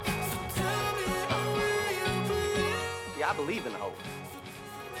See, I believe in hope.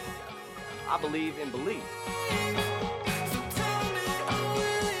 I believe in belief.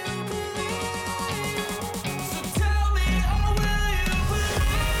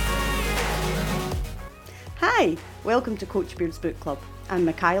 Hi, welcome to Coach Beard's Book Club. I'm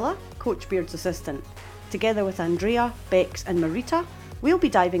Michaela, Coach Beard's assistant. Together with Andrea, Bex and Marita, we'll be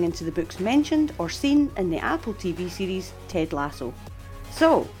diving into the books mentioned or seen in the Apple TV series Ted Lasso.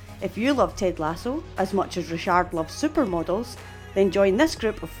 So, if you love Ted Lasso as much as Richard loves supermodels, then join this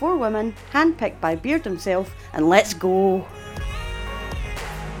group of 4 women, handpicked by Beard himself, and let's go!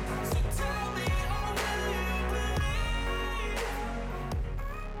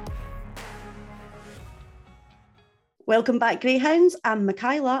 Welcome back, Greyhounds. I'm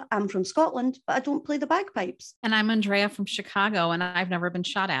Michaela. I'm from Scotland, but I don't play the bagpipes. And I'm Andrea from Chicago, and I've never been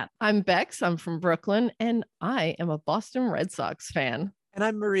shot at. I'm Bex. I'm from Brooklyn, and I am a Boston Red Sox fan. And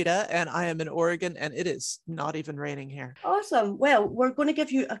I'm Marita, and I am in Oregon, and it is not even raining here. Awesome. Well, we're going to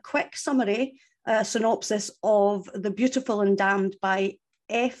give you a quick summary, synopsis of The Beautiful and Damned by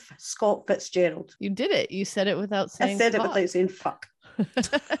F. Scott Fitzgerald. You did it. You said it without saying I said fuck. it without saying fuck.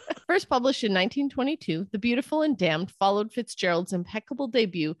 First published in 1922, The Beautiful and Damned followed Fitzgerald's impeccable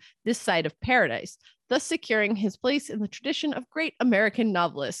debut, This Side of Paradise, thus securing his place in the tradition of great American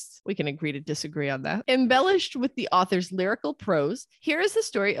novelists. We can agree to disagree on that. Embellished with the author's lyrical prose, here is the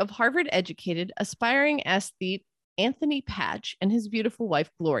story of Harvard-educated, aspiring aesthete Anthony Patch and his beautiful wife,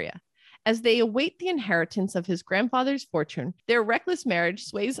 Gloria. As they await the inheritance of his grandfather's fortune, their reckless marriage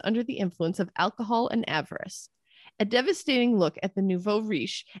sways under the influence of alcohol and avarice. A devastating look at the nouveau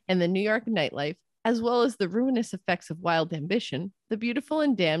riche and the New York nightlife, as well as the ruinous effects of wild ambition, The Beautiful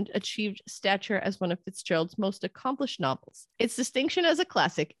and Damned achieved stature as one of Fitzgerald's most accomplished novels. Its distinction as a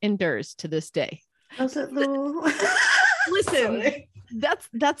classic endures to this day. Does it though? Listen,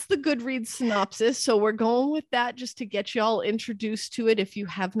 that's the Goodreads synopsis. So we're going with that just to get you all introduced to it if you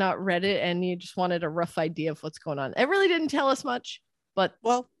have not read it and you just wanted a rough idea of what's going on. It really didn't tell us much, but...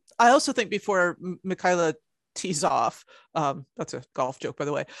 Well, I also think before Michaela tease off, that's a golf joke, by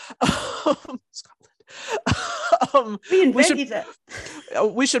the way, Scotland.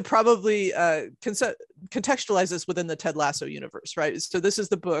 We should probably contextualize this within the Ted Lasso universe, right? So this is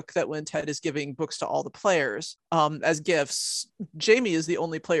the book that when Ted is giving books to all the players as gifts, Jamie is the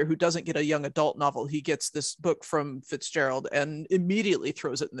only player who doesn't get a young adult novel. He gets this book from Fitzgerald and immediately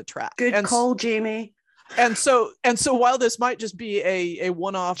throws it in the trash. Good call, Jamie. And so while this might just be a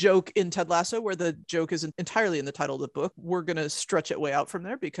one-off joke in Ted Lasso, where the joke isn't entirely in the title of the book, we're going to stretch it way out from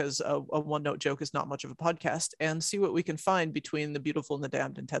there because a one-note joke is not much of a podcast, and see what we can find between The Beautiful and the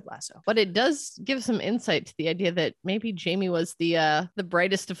Damned and Ted Lasso. But it does give some insight to the idea that maybe Jamie was the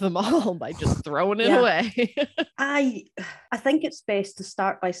brightest of them all by just throwing it away. I think it's best to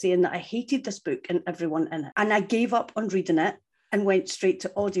start by saying that I hated this book and everyone in it, and I gave up on reading it and went straight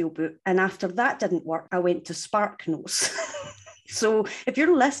to audiobook. And after that didn't work, I went to Spark Notes. So if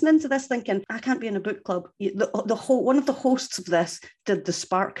you're listening to this thinking, I can't be in a book club, one of the hosts of this did the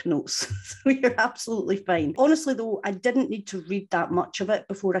Spark Notes. So you're absolutely fine. Honestly, though, I didn't need to read that much of it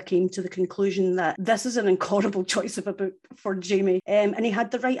before I came to the conclusion that this is an incredible choice of a book for Jamie. And he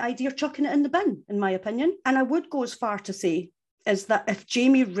had the right idea chucking it in the bin, in my opinion. And I would go as far to say is that if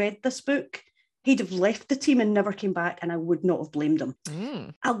Jamie read this book, he'd have left the team and never came back, and I would not have blamed him.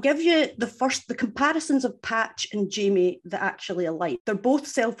 I'll give you the comparisons of Patch and Jamie that actually align. They're both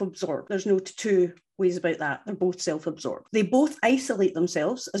self-absorbed. There's no two ways about that. They're both self-absorbed. They both isolate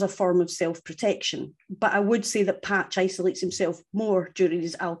themselves as a form of self-protection, but I would say that Patch isolates himself more during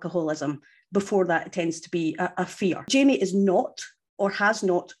his alcoholism. Before that, it tends to be a fear. Jamie is not, or has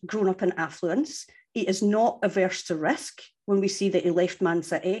not, grown up in affluence. He is not averse to risk. When we see that he left Man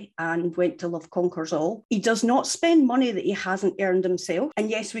City and went to Love Conquers All. He does not spend money that he hasn't earned himself. And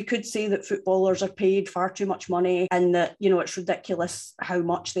yes, we could say that footballers are paid far too much money and that, it's ridiculous how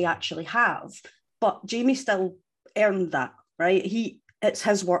much they actually have. But Jamie still earned that, right? It's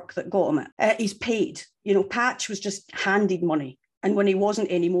his work that got him it. He's paid. Patch was just handed money. And when he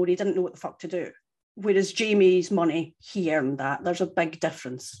wasn't anymore, he didn't know what the fuck to do. Whereas Jamie's money, he earned that. There's a big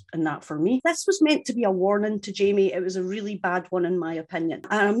difference in that for me. This was meant to be a warning to Jamie. It was a really bad one, in my opinion.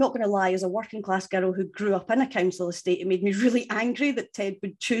 And I'm not going to lie, as a working class girl who grew up in a council estate, it made me really angry that Ted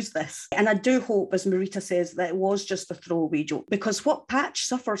would choose this. And I do hope, as Marita says, that it was just a throwaway joke, because what Patch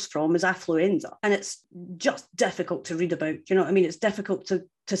suffers from is affluenza. And it's just difficult to read about. You know what I mean? It's difficult to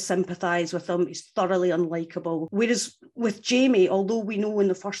sympathise with him. He's thoroughly unlikable. Whereas with Jamie, although we know in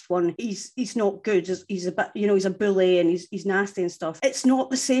the first one he's not good, he's a bit, he's a bully and he's nasty and stuff. It's not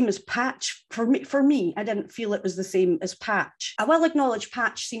the same as Patch. For me, I didn't feel it was the same as Patch. I will acknowledge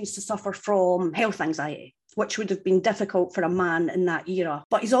Patch seems to suffer from health anxiety. which would have been difficult for a man in that era.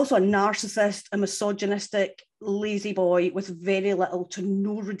 But he's also a narcissist, a misogynistic, lazy boy with very little to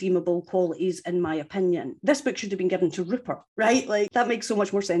no redeemable qualities, in my opinion. This book should have been given to Rupert, right? Like, that makes so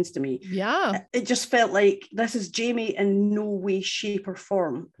much more sense to me. Yeah. It just felt like this is Jamie in no way, shape or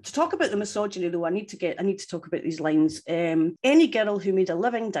form. To talk about the misogyny, though, I need to talk about these lines. Any girl who made a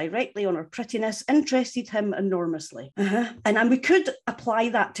living directly on her prettiness interested him enormously. And we could apply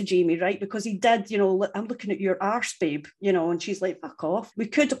that to Jamie, right? Because he did, I'm looking at your arse, babe, and she's like, fuck off. We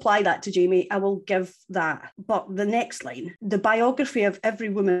could apply that to Jamie. I will give that. But the next line, the biography of every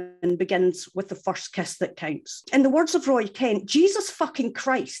woman begins with the first kiss that counts. In the words of Roy Kent, Jesus fucking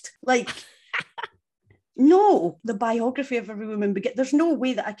Christ, like, no, the biography of every woman begins. There's no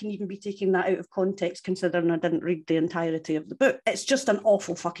way that I can even be taking that out of context, considering I didn't read the entirety of the book. It's just an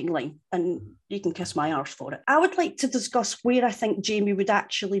awful fucking line, and you can kiss my arse for it. I would like to discuss where I think Jamie would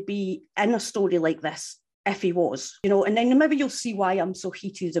actually be in a story like this, if he was, and then maybe you'll see why I'm so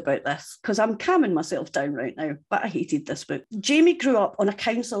heated about this, because I'm calming myself down right now, but I hated this book. Jamie grew up on a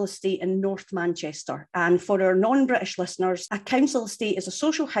council estate in North Manchester, and for our non-British listeners, a council estate is a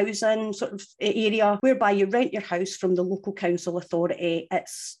social housing sort of area whereby you rent your house from the local council authority.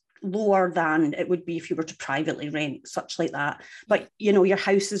 It's lower than it would be if you were to privately rent, such like that. But, your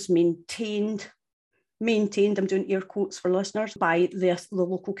house is maintained, I'm doing air quotes for listeners, by the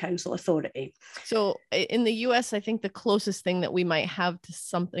local council authority. So in the US, I think the closest thing that we might have to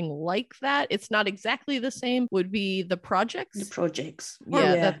something like that, it's not exactly the same, would be the projects. The projects.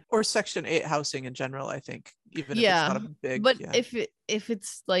 Yeah. Or Section 8 housing in general, I think, even if it's not a big... But if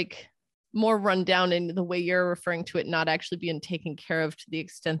it's like more run down in the way you're referring to it, not actually being taken care of to the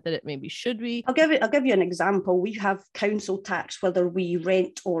extent that it maybe should be. I'll give you an example. We have council tax whether we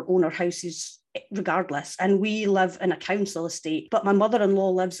rent or own our houses regardless, and we live in a council estate, but my mother-in-law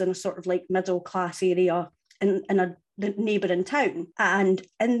lives in a sort of like middle class area in a neighbouring town, and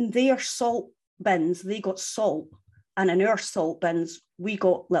in their salt bins they got salt, and in our salt bins we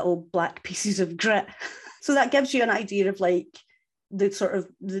got little black pieces of grit. So that gives you an idea of like the sort of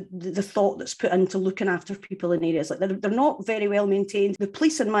the thought that's put into looking after people in areas like that. They're not very well maintained. The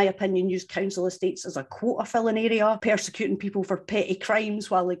police, in my opinion, use council estates as a quota filling area, persecuting people for petty crimes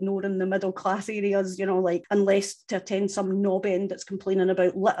while ignoring the middle class areas, like unless to attend some knob end that's complaining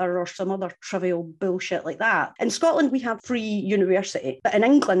about litter or some other trivial bullshit like that. In Scotland, we have free university, but in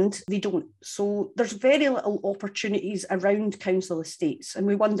England, they don't. So there's very little opportunities around council estates, and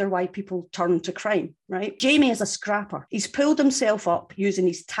we wonder why people turn to crime, right? Jamie is a scrapper. He's pulled himself up using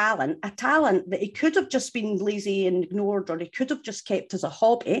his talent, a talent that he could have just been lazy and ignored, or he could have just kept as a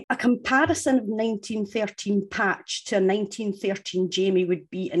hobby. A comparison of 1913 Patch to a 1913 Jamie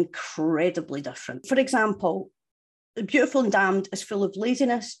would be incredibly different. For example, The Beautiful and Damned is full of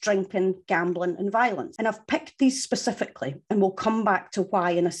laziness, drinking, gambling, and violence. And I've picked these specifically, and we'll come back to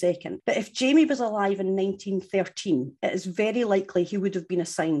why in a second. But if Jamie was alive in 1913, it is very likely he would have been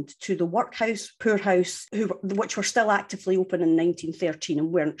assigned to the workhouse, poorhouse, which were still actively open in 1913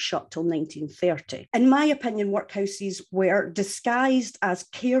 and weren't shut till 1930. In my opinion, workhouses were disguised as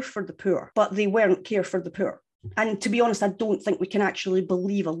care for the poor, but they weren't care for the poor. And to be honest, I don't think we can actually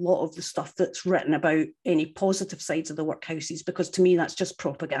believe a lot of the stuff that's written about any positive sides of the workhouses, because to me, that's just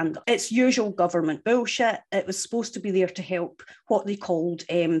propaganda. It's usual government bullshit. It was supposed to be there to help what they called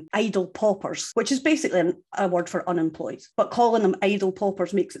idle paupers, which is basically a word for unemployed. But calling them idle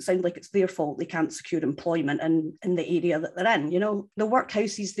paupers makes it sound like it's their fault they can't secure employment in the area that they're in. The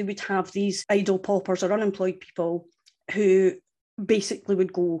workhouses, they would have these idle paupers or unemployed people who basically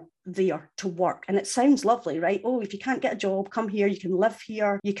would go there to work. And it sounds lovely, right? Oh, if you can't get a job, come here, you can live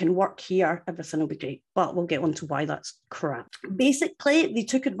here, you can work here, everything will be great. But we'll get on to why that's crap. Basically, they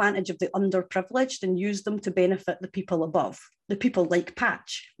took advantage of the underprivileged and used them to benefit the people above. The people like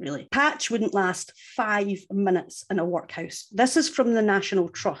Patch, really. Patch wouldn't last 5 minutes in a workhouse. This is from the National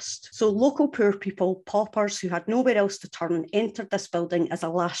Trust. So local poor people, paupers who had nowhere else to turn, entered this building as a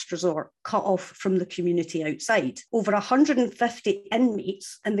last resort, cut off from the community outside. Over 150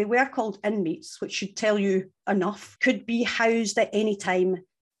 inmates, and they were called inmates, which should tell you enough, could be housed at any time,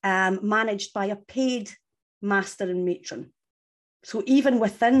 managed by a paid master and matron. So even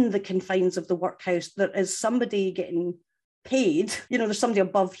within the confines of the workhouse, there is somebody getting paid, there's somebody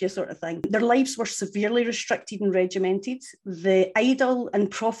above you sort of thing. Their lives were severely restricted and regimented. The idle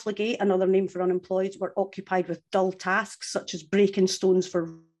and profligate, another name for unemployed, were occupied with dull tasks such as breaking stones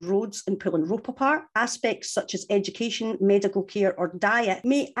for roads and pulling rope apart. Aspects such as education, medical care, or diet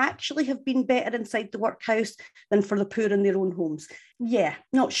may actually have been better inside the workhouse than for the poor in their own homes. Yeah,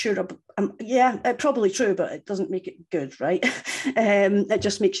 not sure. Probably true, but it doesn't make it good, right? It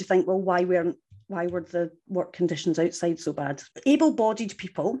just makes you think, well, why weren't why were the work conditions outside so bad? Able-bodied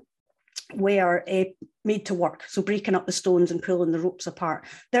people were made to work, so breaking up the stones and pulling the ropes apart.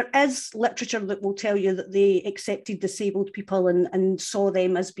 There is literature that will tell you that they accepted disabled people and saw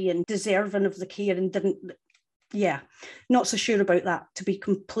them as being deserving of the care and didn't. Yeah, not so sure about that, to be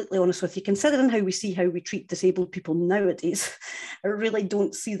completely honest with you. Considering how we treat disabled people nowadays, I really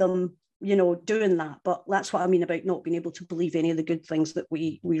don't see them, doing that. But that's what I mean about not being able to believe any of the good things that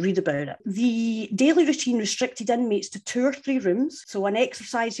we read about it. The daily routine restricted inmates to 2 or 3 rooms, so an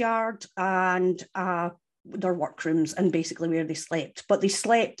exercise yard and their workrooms and basically where they slept. But they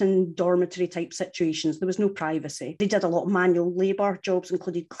slept in dormitory type situations. There was no privacy. They did a lot of manual labour. Jobs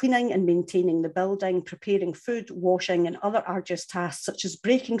included cleaning and maintaining the building, preparing food, washing and other arduous tasks such as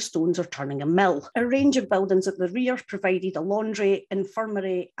breaking stones or turning a mill. A range of buildings at the rear provided a laundry,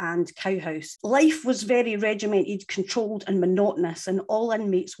 infirmary and cowhouse. Life was very regimented, controlled and monotonous, and all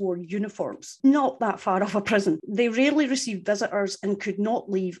inmates wore uniforms. Not that far off a prison. They rarely received visitors and could not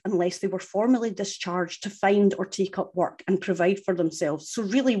leave unless they were formally discharged to find or take up work and provide for themselves. So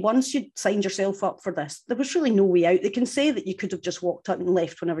really, once you signed yourself up for this, there was really no way out. They can say that you could have just walked out and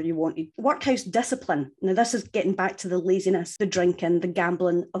left whenever you wanted. Workhouse discipline. Now, this is getting back to the laziness, the drinking, the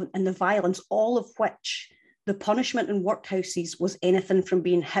gambling, and the violence, all of which the punishment in workhouses was anything from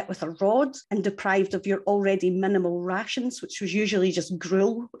being hit with a rod and deprived of your already minimal rations, which was usually just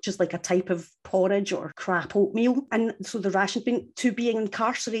gruel, which is like a type of porridge or crap oatmeal. And so the rations to being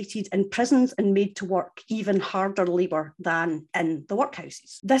incarcerated in prisons and made to work even harder labour than in the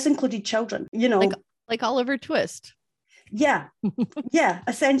workhouses. This included children, Like Oliver Twist. Yeah, yeah,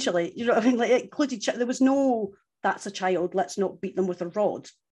 essentially. You know what I mean? Like it included, there was no, that's a child, let's not beat them with a rod.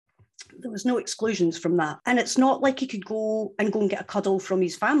 There was no exclusions from that. And it's not like he could go and get a cuddle from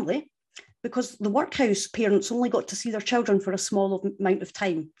his family, because the workhouse parents only got to see their children for a small amount of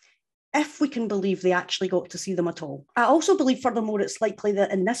time, if we can believe they actually got to see them at all. I also believe, furthermore, it's likely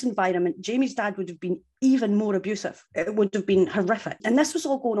that in this environment, Jamie's dad would have been even more abusive. It would have been horrific. And this was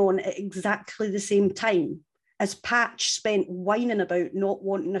all going on at exactly the same time as Patch spent whining about not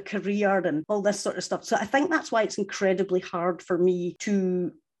wanting a career and all this sort of stuff. So I think that's why it's incredibly hard for me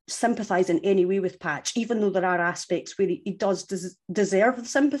to sympathise in any way with Patch, even though there are aspects where he does deserve the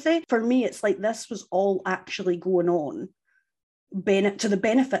sympathy. For me, it's like this was all actually going on to the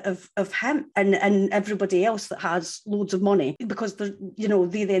benefit of him and everybody else that has loads of money, because they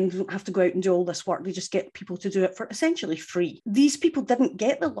then don't have to go out and do all this work. They just get people to do it for essentially free. These people didn't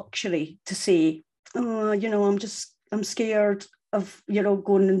get the luxury to say, oh, I'm scared of,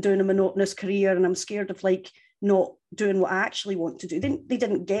 going and doing a monotonous career, and I'm scared of not doing what I actually want to do. They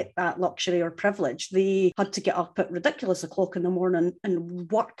didn't get that luxury or privilege. They had to get up at ridiculous o'clock in the morning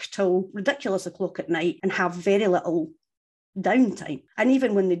and work till ridiculous o'clock at night and have very little downtime. And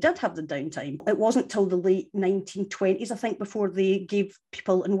even when they did have the downtime, it wasn't till the late 1920s, I think, before they gave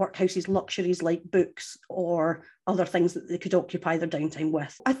people in workhouses luxuries like books or other things that they could occupy their downtime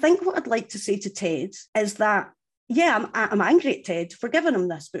with. I think what I'd like to say to Ted is that, yeah, I'm angry at Ted for giving him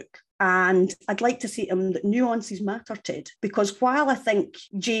this book. And I'd like to say to him that nuances matter, Ted, because while I think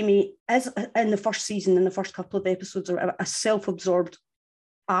Jamie is, in the first season, in the first couple of episodes, a self-absorbed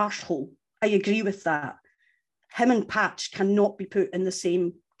arsehole, I agree with that. Him and Patch cannot be put in the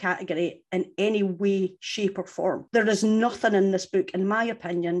same category in any way, shape or form. There is nothing in this book, in my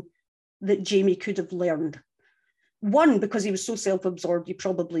opinion, that Jamie could have learned. One, because he was so self-absorbed,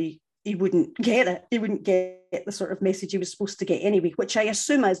 he wouldn't get it. He wouldn't get the sort of message he was supposed to get anyway, which I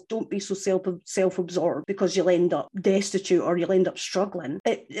assume is don't be so self-absorbed because you'll end up destitute or you'll end up struggling.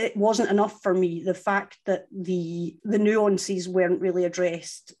 It wasn't enough for me. The fact that the nuances weren't really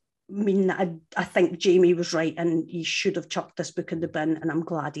addressed mean that I think Jamie was right and he should have chucked this book in the bin, and I'm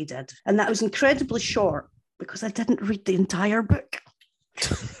glad he did. And that was incredibly short because I didn't read the entire book.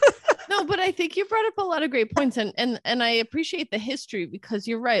 No, but I think you brought up a lot of great points, and I appreciate the history, because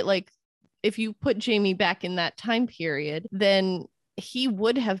you're right. Like, if you put Jamie back in that time period, then he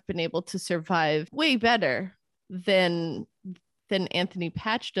would have been able to survive way better than Anthony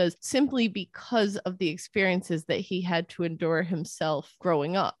Patch does, simply because of the experiences that he had to endure himself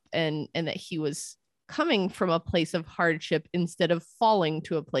growing up, and that he was coming from a place of hardship instead of falling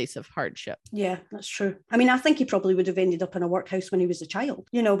to a place of hardship. Yeah, that's true. I mean, I think he probably would have ended up in a workhouse when he was a child,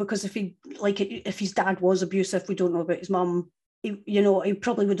 because if his dad was abusive, we don't know about his mum, he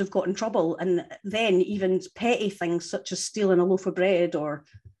probably would have got in trouble. And then even petty things such as stealing a loaf of bread or,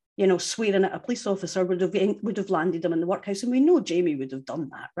 swearing at a police officer would have landed him in the workhouse. And we know Jamie would have done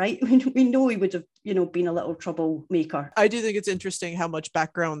that, right? We know he would have, been a little troublemaker. I do think it's interesting how much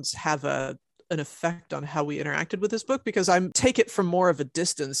backgrounds have a an effect on how we interacted with this book, because I take it from more of a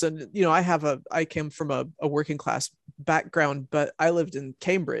distance. And, I came from a working class background, but I lived in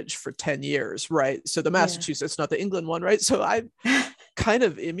Cambridge for 10 years, right? So the Massachusetts, not the England one, right? So I kind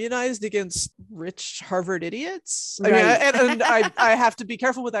of immunized against rich Harvard idiots. Right. I mean, and I have to be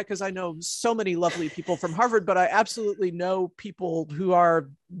careful with that because I know so many lovely people from Harvard, but I absolutely know people who are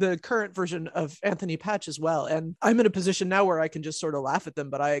the current version of Anthony Patch as well. And I'm in a position now where I can just sort of laugh at them,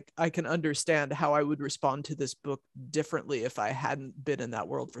 but I can understand how I would respond to this book differently if I hadn't been in that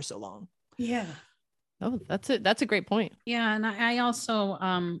world for so long. Yeah. Oh, that's it. That's a great point. Yeah. And I also,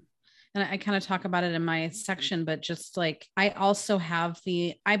 and I kind of talk about it in my section, but just like, I also have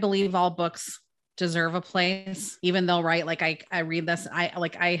I believe all books deserve a place, even though, right, like I read this,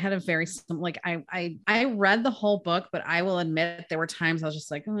 I had a very, like, I read the whole book, but I will admit there were times I was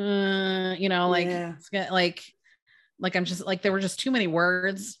just like, like I'm just like, there were just too many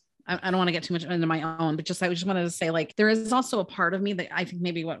words. I don't want to get too much into my own, but I just wanted to say, like, there is also a part of me that I think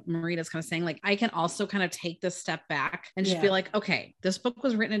maybe what Marita's kind of saying, like, I can also kind of take this step back and just be like, okay, this book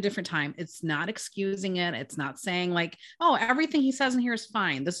was written at a different time. It's not excusing it. It's not saying like, oh, everything he says in here is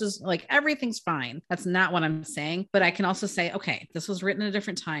fine. This is like, everything's fine. That's not what I'm saying. But I can also say, okay, this was written at a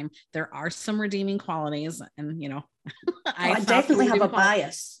different time. There are some redeeming qualities, and, I definitely have a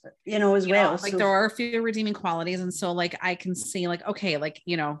bias, as well. Like, there are a few redeeming qualities. And so, like, I can see, like, okay, like,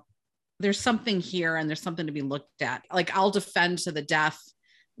 there's something here and there's something to be looked at. Like, I'll defend to the death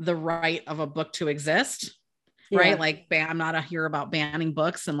the right of a book to exist. Right. Like, I'm not here about banning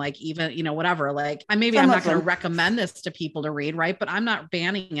books and, like, even, whatever, like, I'm not going to recommend this to people to read. Right. But I'm not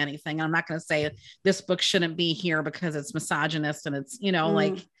banning anything. I'm not going to say this book shouldn't be here because it's misogynist and it's,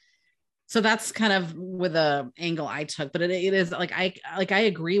 like, so that's kind of with the angle I took, but it is like, I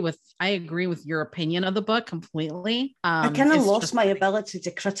agree with your opinion of the book completely. I kind of lost my ability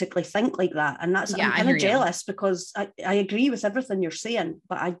to critically think like that. And I'm kind of jealous because I agree with everything you're saying,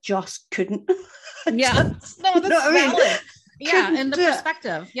 but I just couldn't. No, that's valid. Yeah, and the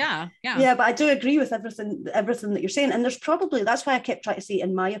perspective. Yeah. But I do agree with everything that you're saying. And that's why I kept trying to say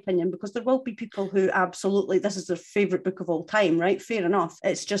in my opinion, because there will be people who absolutely, this is their favorite book of all time, right? Fair enough.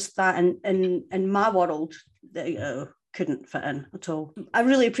 It's just that in my world, they couldn't fit in at all. I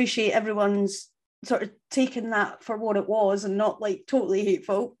really appreciate everyone's sort of taking that for what it was and not like totally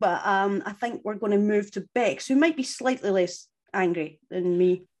hateful. But I think we're going to move to Bex, who might be slightly less angry than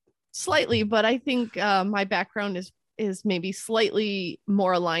me. Slightly, but I think my background is maybe slightly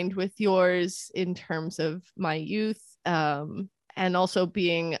more aligned with yours in terms of my youth, and also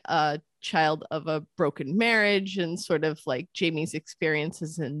being a child of a broken marriage and sort of like Jamie's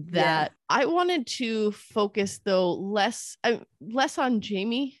experiences in that. I wanted to focus though less on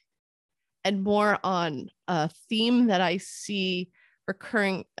Jamie and more on a theme that I see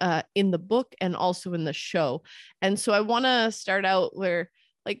recurring in the book and also in the show. And so I want to start out where,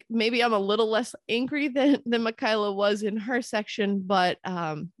 like, maybe I'm a little less angry than Michaela was in her section, but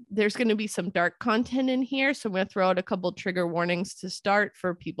there's going to be some dark content in here. So I'm going to throw out a couple trigger warnings to start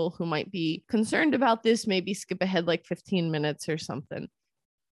for people who might be concerned about this, maybe skip ahead like 15 minutes or something.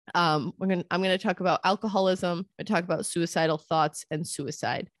 I'm going to talk about alcoholism. I talk about suicidal thoughts and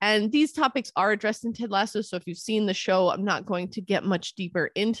suicide. And these topics are addressed in Ted Lasso. So if you've seen the show, I'm not going to get much deeper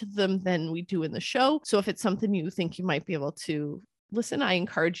into them than we do in the show. So if it's something you think you might be able to listen, I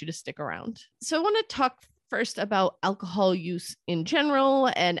encourage you to stick around. So I want to talk first about alcohol use in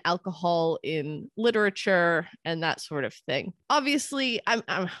general and alcohol in literature and that sort of thing. Obviously,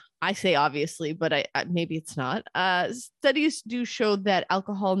 I say obviously, but I maybe it's not. Studies do show that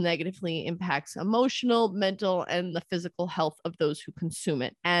alcohol negatively impacts emotional, mental, and the physical health of those who consume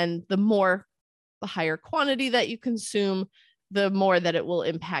it. And the higher quantity that you consume, the more that it will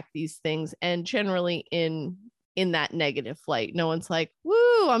impact these things, and generally in that negative light. No one's like,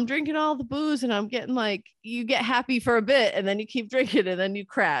 woo, I'm drinking all the booze and I'm getting like, you get happy for a bit and then you keep drinking and then you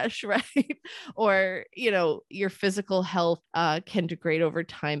crash, right? Or, your physical health can degrade over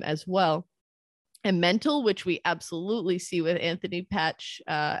time as well. And mental, which we absolutely see with Anthony Patch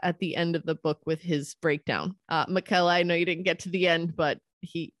at the end of the book with his breakdown. Michaela, I know you didn't get to the end, but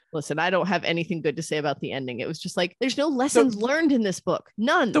listen, I don't have anything good to say about the ending. It was just like, there's no lessons learned in this book.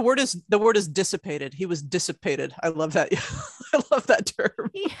 None. The word is dissipated. He was dissipated. I love that. I love that term.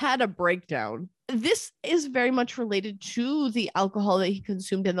 He had a breakdown. This is very much related to the alcohol that he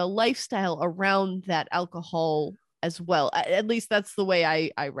consumed and the lifestyle around that alcohol as well. At least that's the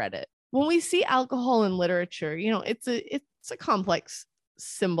way I read it. When we see alcohol in literature, it's a complex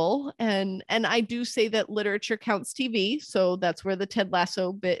symbol, and I do say that literature counts TV, so that's where the Ted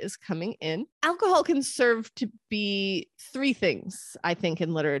Lasso bit is coming in. Alcohol can serve to be three things, I think,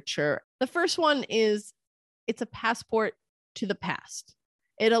 in literature. The first one is it's a passport to the past.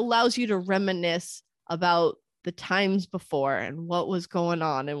 It allows you to reminisce about the times before and what was going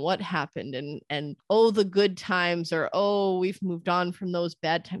on and what happened and oh, the good times, or oh, we've moved on from those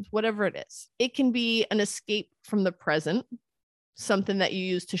bad times, whatever it is. It can be an escape from the present, something that you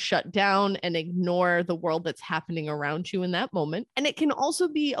use to shut down and ignore the world that's happening around you in that moment. And it can also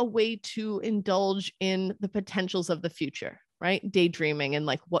be a way to indulge in the potentials of the future, right? Daydreaming and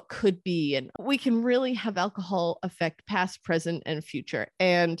like what could be. And we can really have alcohol affect past, present, and future.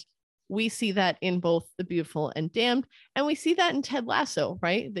 And we see that in both The Beautiful and Damned. And we see that in Ted Lasso,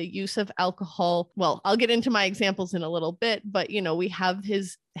 right? The use of alcohol. Well, I'll get into my examples in a little bit, but we have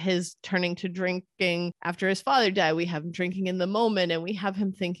his turning to drinking after his father died. We have him drinking in the moment, and we have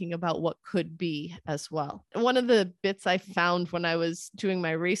him thinking about what could be as well. And one of the bits I found when I was doing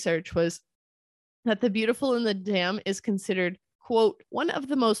my research was that The Beautiful and the Damned is considered, quote, one of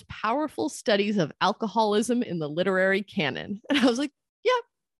the most powerful studies of alcoholism in the literary canon. And I was like, yeah,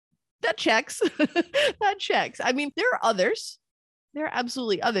 that checks. That checks. I mean, there are others. There are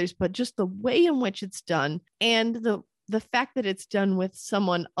absolutely others, but just the way in which it's done and the fact that it's done with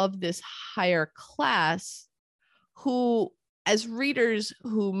someone of this higher class who, as readers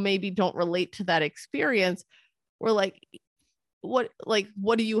who maybe don't relate to that experience, were like,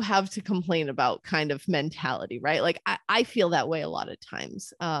 what do you have to complain about kind of mentality, right? Like I feel that way a lot of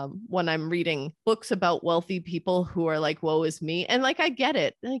times when I'm reading books about wealthy people who are like, woe is me. And like, I get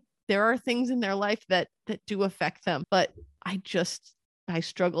it. Like, there are things in their life that do affect them, but I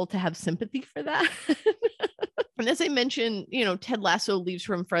struggle to have sympathy for that. And as I mentioned, Ted Lasso leaves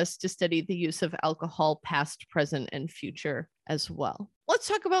room for us to study the use of alcohol, past, present, and future as well. Let's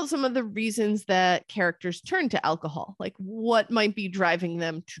talk about some of the reasons that characters turn to alcohol, like what might be driving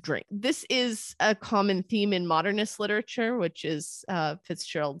them to drink. This is a common theme in modernist literature, which is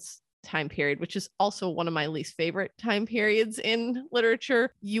Fitzgerald's time period, which is also one of my least favorite time periods in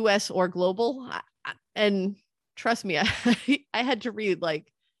literature, US or global. And trust me, I had to read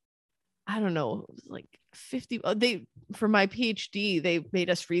like, I don't know, like 50. For my PhD, they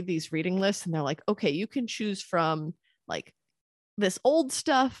made us read these reading lists, and they're like, okay, you can choose from like this old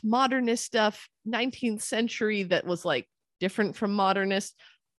stuff, modernist stuff, 19th century that was like different from modernist,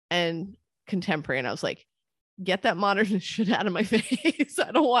 and contemporary. And I was like, get that modernist shit out of my face.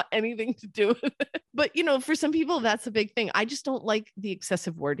 I don't want anything to do with it. But, for some people, that's a big thing. I just don't like the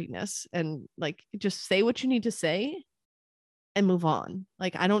excessive wordiness, and like, just say what you need to say and move on.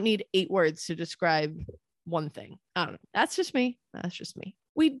 Like, I don't need 8 words to describe one thing. I don't know. That's just me.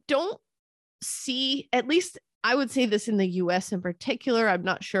 We don't see, at least I would say this in the US in particular. I'm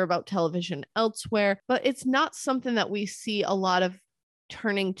not sure about television elsewhere, but it's not something that we see a lot of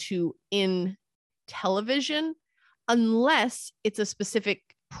turning to in television unless it's a specific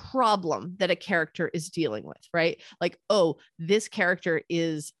problem that a character is dealing with, right? Like, oh, this character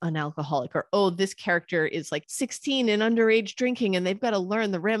is an alcoholic, or oh, this character is like 16 and underage drinking and they've got to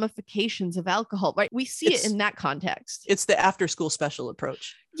learn the ramifications of alcohol, right? We see it in that context. It's the after school special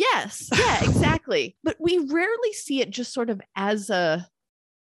approach. Yes. Yeah, exactly. But we rarely see it just sort of as a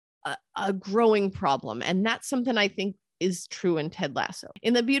growing problem. And that's something I think is true in Ted Lasso.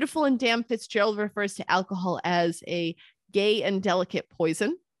 In The Beautiful and Damned, Fitzgerald refers to alcohol as a gay and delicate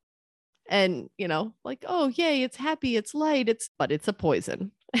poison. And, like, oh, yay, it's happy, it's light, but it's a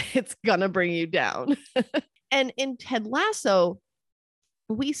poison. It's gonna bring you down. And in Ted Lasso,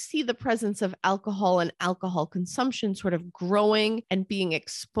 we see the presence of alcohol and alcohol consumption sort of growing and being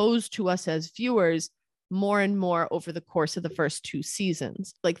exposed to us as viewers more and more over the course of the first 2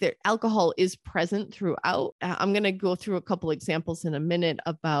 seasons. Like, the alcohol is present throughout. I'm going to go through a couple examples in a minute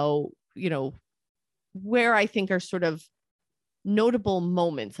about, where I think are sort of notable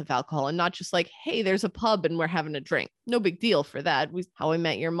moments of alcohol, and not just like, hey, there's a pub and we're having a drink. No big deal for that. How I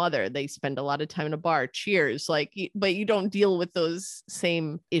Met Your Mother, they spend a lot of time in a bar. Cheers. Like, but you don't deal with those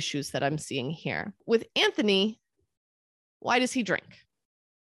same issues that I'm seeing here. With Anthony, why does he drink?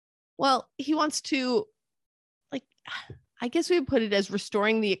 Well, he wants to, like, I guess we would put it as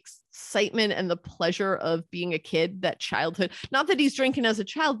restoring the excitement and the pleasure of being a kid, that childhood. Not that he's drinking as a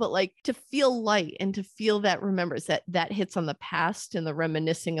child, but like to feel light and to feel that remembers that hits on the past and the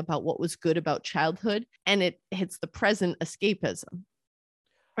reminiscing about what was good about childhood. And it hits the present escapism,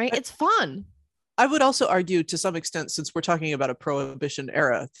 right? It's fun. I would also argue to some extent, since we're talking about a Prohibition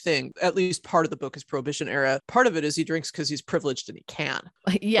era thing, at least part of the book is Prohibition era. Part of it is he drinks because he's privileged and he can.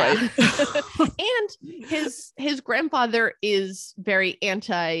 Yeah. Right? And his grandfather is very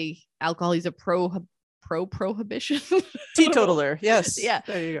anti-alcohol. He's a pro-prohibition. Teetotaler. Yes. Yeah.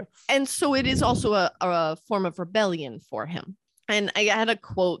 There you go. And so it is also a form of rebellion for him. And I had a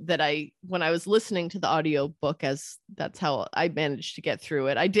quote that when I was listening to the audio book, as that's how I managed to get through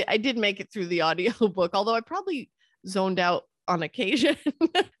it. I did make it through the audio book, although I probably zoned out on occasion.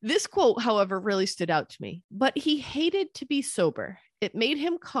 This quote, however, really stood out to me. But he hated to be sober. It made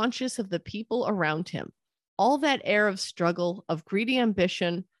him conscious of the people around him. All that air of struggle, of greedy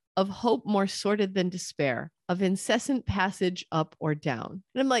ambition, of hope more sordid than despair, of incessant passage up or down.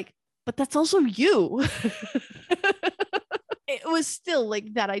 And I'm like, but that's also you. It was still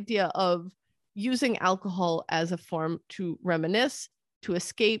like that idea of using alcohol as a form to reminisce, to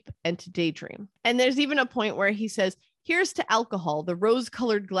escape, and to daydream. And there's even a point where he says, here's to alcohol, the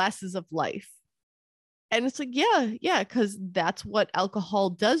rose-colored glasses of life. And it's like, yeah, because that's what alcohol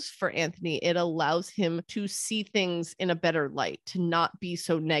does for Anthony. It allows him to see things in a better light, to not be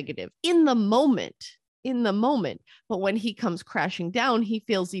so negative in the moment. But when he comes crashing down, he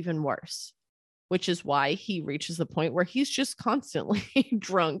feels even worse, which is why he reaches the point where he's just constantly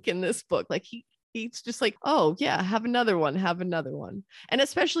drunk in this book. Like he's just like, oh yeah, have another one. And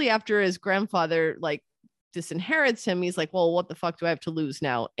especially after his grandfather like disinherits him, he's like, well, what the fuck do I have to lose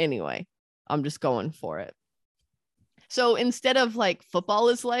now anyway? I'm just going for it. So instead of like football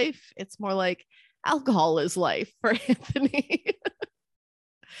is life, it's more like alcohol is life for Anthony.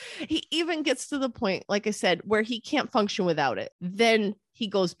 He even gets to the point, like I said, where he can't function without it. Then he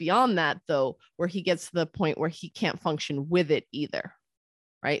goes beyond that, though, where he gets to the point where he can't function with it either.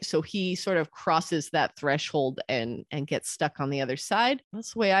 Right. So he sort of crosses that threshold and gets stuck on the other side.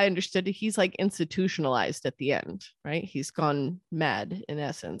 That's the way I understood it. He's like institutionalized at the end. Right. He's gone mad in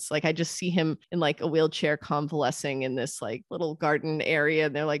essence. Like I just see him in like a wheelchair convalescing in this like little garden area.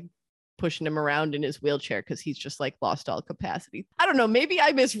 And they're like pushing him around in his wheelchair because he's just like lost all capacity. I don't know. Maybe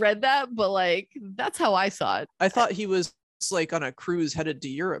I misread that, but like that's how I saw it. I thought he was like on a cruise headed to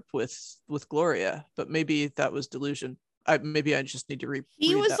Europe with Gloria, but maybe that was delusion. Maybe I just need to read.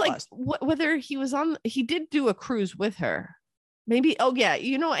 He was that like, last. Whether he was on, he did do a cruise with her. Maybe. Oh yeah.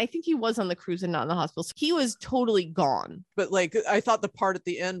 I think he was on the cruise and not in the hospital. So he was totally gone. But like, I thought the part at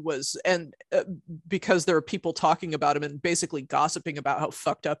the end was, and because there are people talking about him and basically gossiping about how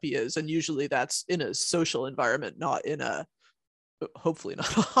fucked up he is. And usually that's in a social environment, not in a, hopefully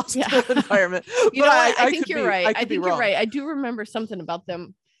not a hospital environment. You know what? I think you're right. I think you're right. I do remember something about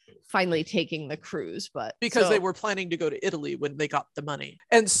them finally taking the cruise, but because they were planning to go to Italy when they got the money.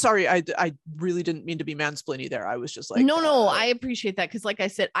 And sorry, I really didn't mean to be mansplaining there. I was just like, no, I appreciate that, because like I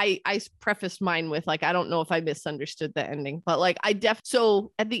said, I prefaced mine with like, I don't know if I misunderstood the ending, but like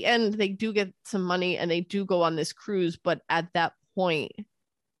so at the end they do get some money and they do go on this cruise, but at that point,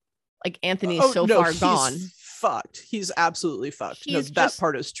 like Anthony's far gone. Fucked. He's absolutely fucked. That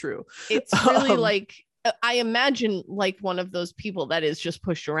part is true. It's really like, I imagine like one of those people that is just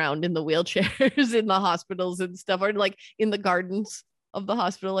pushed around in the wheelchairs in the hospitals and stuff, or like in the gardens of the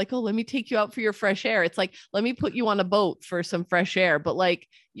hospital, like, oh, let me take you out for your fresh air. It's like, let me put you on a boat for some fresh air, but like,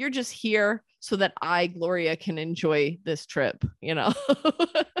 you're just here so that I, Gloria, can enjoy this trip,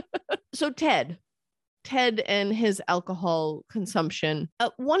 So Ted and his alcohol consumption.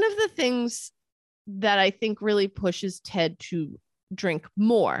 One of the things that I think really pushes Ted to drink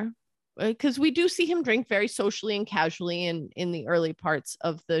more, because we do see him drink very socially and casually in the early parts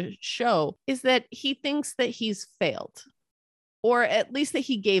of the show, is that he thinks that he's failed, or at least that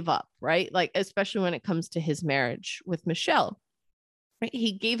he gave up, right? Like, especially when it comes to his marriage with Michelle, right?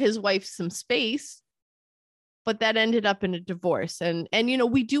 He gave his wife some space, but that ended up in a divorce. And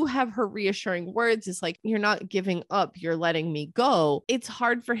we do have her reassuring words. It's like, you're not giving up, you're letting me go. It's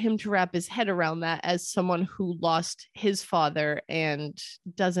hard for him to wrap his head around that as someone who lost his father and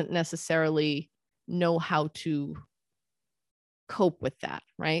doesn't necessarily know how to cope with that,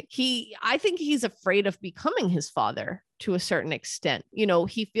 right? I think he's afraid of becoming his father to a certain extent.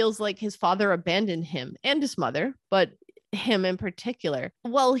 He feels like his father abandoned him and his mother, but him in particular.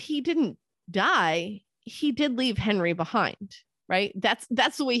 Well, he didn't die. He did leave Henry behind, right?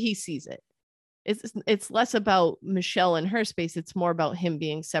 That's the way he sees it. It's less about Michelle and her space. It's more about him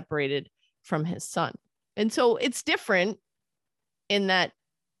being separated from his son. And so it's different in that,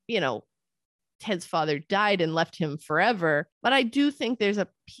 Ted's father died and left him forever. But I do think there's a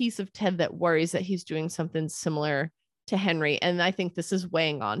piece of Ted that worries that he's doing something similar to Henry. And I think this is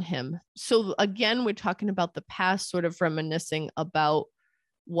weighing on him. So again, we're talking about the past, sort of reminiscing about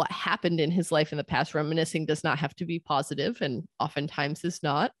what happened in his life in the past. Reminiscing does not have to be positive, and oftentimes is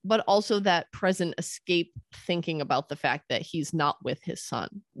not, but also that present escape, thinking about the fact that he's not with his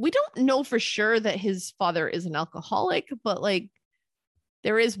son. We don't know for sure that his father is an alcoholic, but like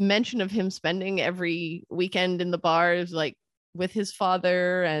there is mention of him spending every weekend in the bars, like with his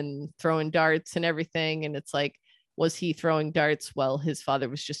father and throwing darts and everything. And it's like, Was he throwing darts while his father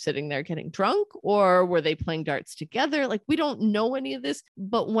was just sitting there getting drunk, or were they playing darts together? Like, we don't know any of this.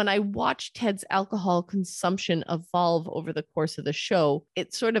 But when I watch Ted's alcohol consumption evolve over the course of the show,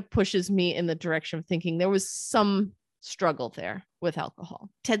 it sort of pushes me in the direction of thinking there was some struggle there with alcohol.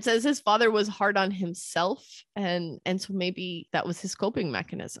 Ted says his father was hard on himself, and so maybe that was his coping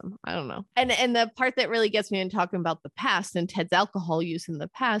mechanism. I don't know. And the part that really gets me in talking about the past and Ted's alcohol use in the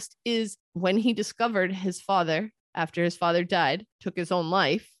past is when he discovered his father, after his father died, took his own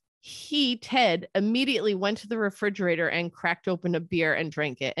life, Ted, immediately went to the refrigerator and cracked open a beer and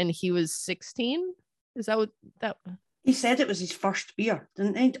drank it. And he was 16. Is that what that? He said it was his first beer,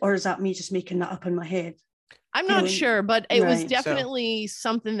 didn't he? Or is that me just making that up in my head? I'm not sure, but it was Right. definitely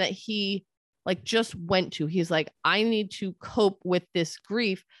something that he like just went to. He's like, I need to cope with this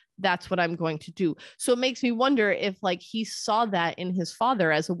grief. That's what I'm going to do. So it makes me wonder if like he saw that in his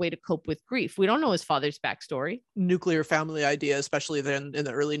father as a way to cope with grief. We don't know his father's backstory. Nuclear family idea, especially then in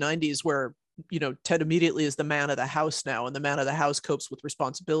the early 90s, where, you know, Ted immediately is the man of the house now, and the man of the house copes with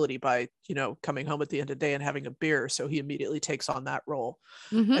responsibility by, you know, coming home at the end of the day and having a beer. So he immediately takes on that role.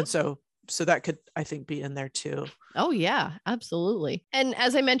 Mhm. And so that could, I think, be in there too. Oh, yeah, absolutely. And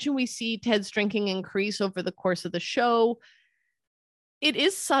as I mentioned, we see Ted's drinking increase over the course of the show. It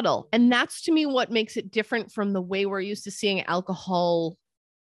is subtle. And that's to me what makes it different from the way we're used to seeing alcohol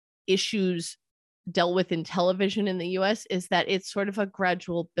issues dealt with in television in the US, is that it's sort of a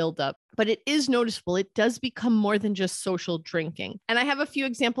gradual buildup. But it is noticeable. It does become more than just social drinking. And I have a few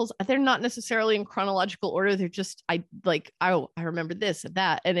examples. They're not necessarily in chronological order. They're just, I remember this and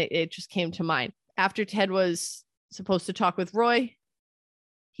that. And it just came to mind. After Ted was supposed to talk with Roy,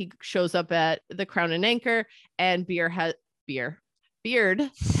 he shows up at the Crown and Anchor, and Beard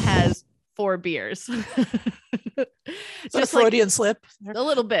has 4 beers. Just a Freudian slip. A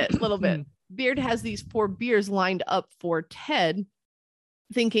little bit. Beard has these 4 beers lined up for Ted,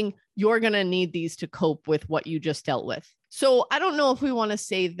 thinking you're going to need these to cope with what you just dealt with. So I don't know if we want to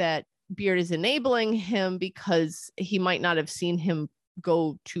say that Beard is enabling him because he might not have seen him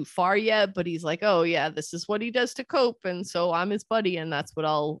go too far yet, but he's like, oh yeah, this is what he does to cope, and so I'm his buddy, and that's what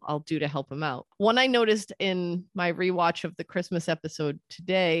I'll do to help him out. One I noticed in my rewatch of the Christmas episode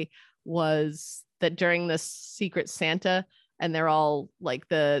today was that during the Secret Santa, and they're all like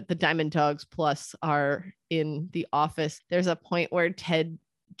the Diamond Dogs plus are in the office, there's a point where Ted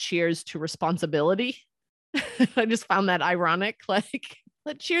cheers to responsibility. I just found that ironic. Like,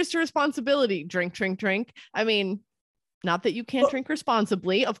 cheers to responsibility. Drink, drink, drink. I mean, not that you can't drink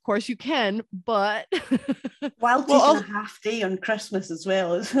responsibly. Of course you can, but while taking a half day on Christmas as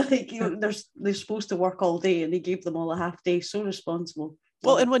well. It's like, you know, they're supposed to work all day, and they gave them all a half day. So responsible.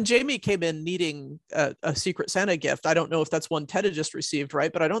 Well, and when Jamie came in needing a Secret Santa gift, I don't know if that's one Ted had just received,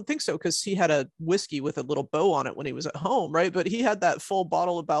 right? But I don't think so, because he had a whiskey with a little bow on it when he was at home, right? But he had that full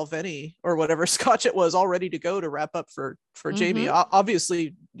bottle of Balvenie or whatever scotch it was all ready to go to wrap up for Jamie.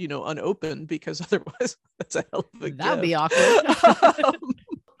 Obviously, you know, unopened, because otherwise that's a hell of a That'd gift. be awkward.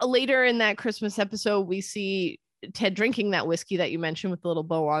 Later in that Christmas episode, we see Ted drinking that whiskey that you mentioned with the little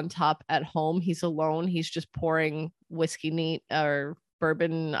bow on top at home. He's alone. He's just pouring whiskey neat or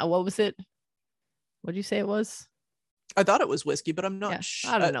bourbon. What was it? What did you say it was? I thought it was whiskey, but I'm not sure.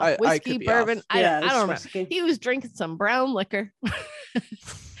 I don't know. Whiskey, bourbon. I don't remember. Whiskey. He was drinking some brown liquor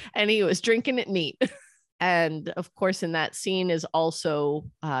and he was drinking it neat. And of course, in that scene is also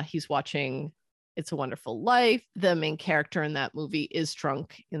he's watching It's a Wonderful Life. The main character in that movie is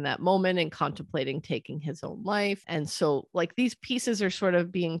drunk in that moment and contemplating taking his own life. And so like these pieces are sort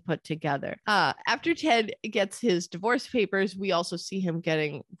of being put together. After Ted gets his divorce papers, we also see him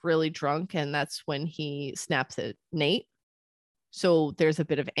getting really drunk. And that's when he snaps at Nate. So there's a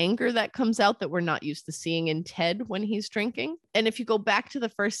bit of anger that comes out that we're not used to seeing in Ted when he's drinking. And if you go back to the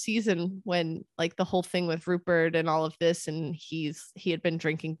first season, when like the whole thing with Rupert and all of this, and he had been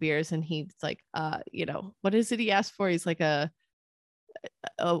drinking beers, and he's like, you know, what is it he asked for? He's like a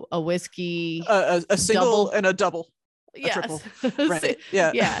whiskey, a single double. And a double. Yes. Right.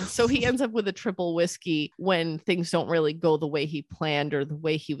 Yeah. Yeah. So he ends up with a triple whiskey when things don't really go the way he planned or the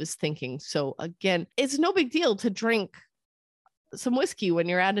way he was thinking. So again, it's no big deal to drink some whiskey when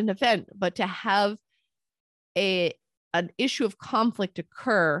you're at an event, but to have an issue of conflict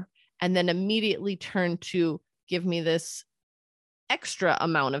occur and then immediately turn to give me this extra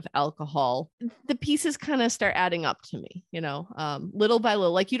amount of alcohol, the pieces kind of start adding up to me, you know, little by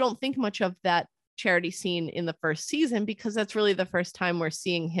little. Like, you don't think much of that Charity scene in the first season because that's really the first time we're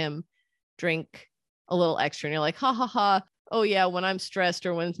seeing him drink a little extra, and you're like, ha ha ha. Oh yeah, when I'm stressed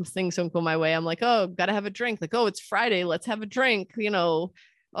or when things don't go my way, I'm like, oh, gotta have a drink. Like, oh, it's Friday, let's have a drink. You know,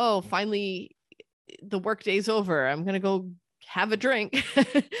 oh, finally the workday's over. I'm going to go have a drink.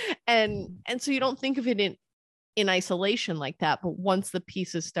 and so you don't think of it in isolation like that, but once the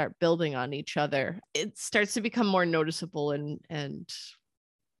pieces start building on each other, it starts to become more noticeable and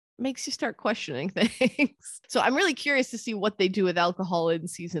makes you start questioning things. So I'm really curious to see what they do with alcohol in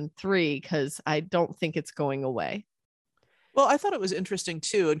season 3, because I don't think it's going away. Well, I thought it was interesting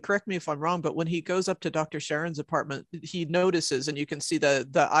too, and correct me if I'm wrong, but when he goes up to Dr. Sharon's apartment, he notices, and you can see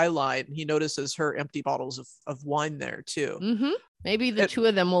the eye line, he notices her empty bottles of wine there too. Mm-hmm. Maybe the two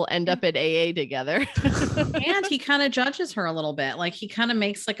of them will end up at AA together. And he kind of judges her a little bit. Like he kind of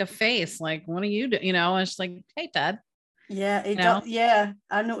makes like a face, like, what are you doing? You know, and she's like, hey, Ted. Yeah, yeah,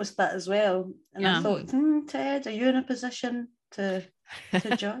 I noticed that as well. And I thought, Ted, are you in a position to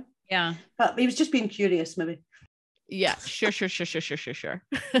judge? Yeah. But he was just being curious, maybe. Yeah, sure.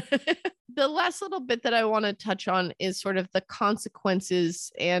 The last little bit that I want to touch on is sort of the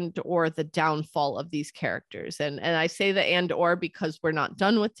consequences and or the downfall of these characters. And I say the and or because we're not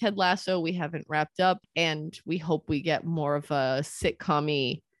done with Ted Lasso. We haven't wrapped up, and we hope we get more of a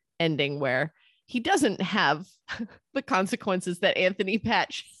sitcom-y ending where he doesn't have the consequences that Anthony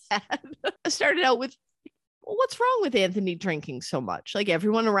Patch had. I started out with, well, what's wrong with Anthony drinking so much? Like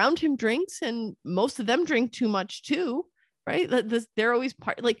everyone around him drinks, and most of them drink too much too, right? They're always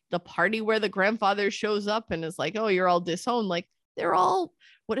like the party where the grandfather shows up and is like, "Oh, you're all disowned." Like they're all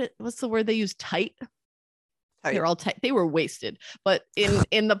what's the word they use? Tight. They're all tight. They were wasted, but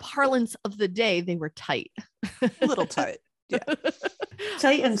in the parlance of the day, they were tight. A little tight. Yeah.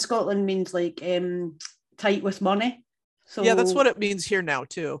 Tight in Scotland means like tight with money. So yeah, that's what it means here now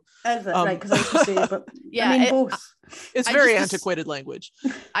too. Is it? Right, because I was going to say, but yeah, I mean both. It's very antiquated language.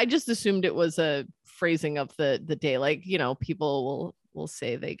 I just assumed it was a phrasing of the day. Like, you know, people will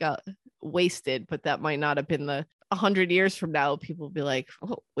say they got wasted, but that might not have been 100 years from now. People will be like,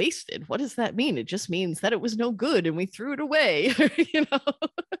 oh, wasted? What does that mean? It just means that it was no good and we threw it away. You know?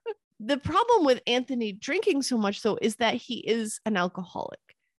 The problem with Anthony drinking so much, though, is that he is an alcoholic.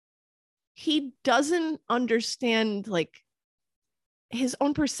 He doesn't understand, like, his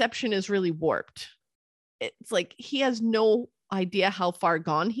own perception is really warped. It's like he has no idea how far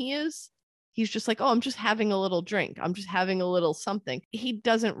gone he is. He's just like, oh, I'm just having a little drink. I'm just having a little something. He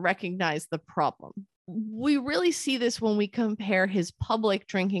doesn't recognize the problem. We really see this when we compare his public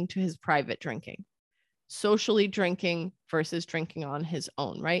drinking to his private drinking. Socially drinking versus drinking on his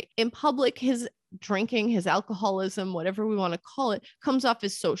own, right? In public, his drinking, his alcoholism, whatever we want to call it, comes off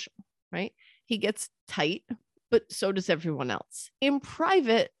as social, right? He gets tight, but so does everyone else. In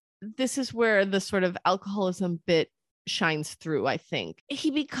private, this is where the sort of alcoholism bit shines through, I think. He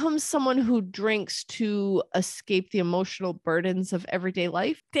becomes someone who drinks to escape the emotional burdens of everyday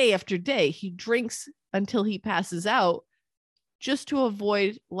life. Day after day, he drinks until he passes out just to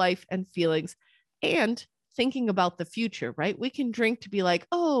avoid life and feelings and thinking about the future, right? We can drink to be like,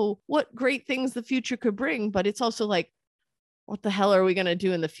 oh, what great things the future could bring. But it's also like, what the hell are we going to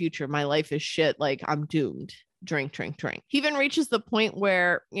do in the future? My life is shit. Like, I'm doomed. Drink. He even reaches the point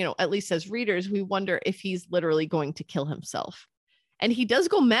where, you know, at least as readers, we wonder if he's literally going to kill himself. And he does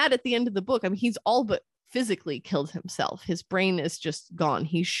go mad at the end of the book. I mean, he's all but physically killed himself. His brain is just gone.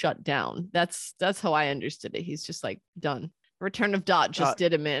 He's shut down. That's how I understood it. He's just like done. Return of Dot just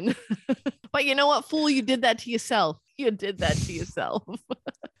did him in. But you know what, fool? You did that to yourself. You did that to yourself.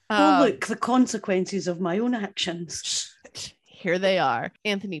 Look, the consequences of my own actions. Here they are.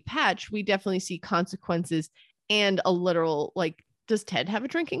 Anthony Patch, we definitely see consequences and a literal, like, does Ted have a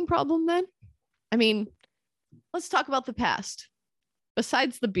drinking problem then? I mean, let's talk about the past.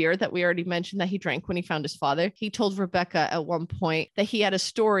 Besides the beer that we already mentioned that he drank when he found his father, he told Rebecca at one point that he had a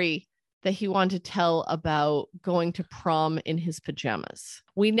story that he wanted to tell about going to prom in his pajamas.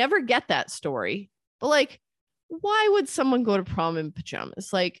 We never get that story, but like, why would someone go to prom in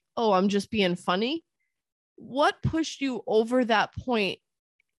pajamas? Like, oh, I'm just being funny. What pushed you over that point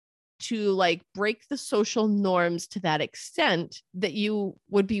to like break the social norms to that extent that you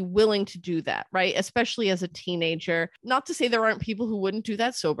would be willing to do that, right? Especially as a teenager. Not to say there aren't people who wouldn't do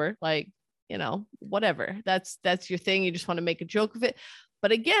that sober, like, you know, whatever. That's your thing. You just want to make a joke of it.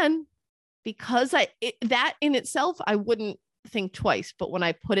 But again, because that in itself, I wouldn't think twice. But when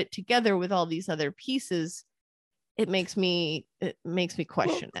I put it together with all these other pieces, it makes me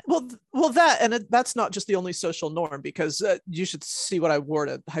question it. Well, that's not just the only social norm, because you should see what I wore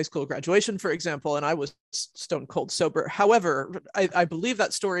at high school graduation, for example, and I was stone cold sober. However, I believe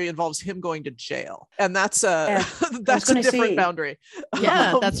that story involves him going to jail, and that's that's a different boundary.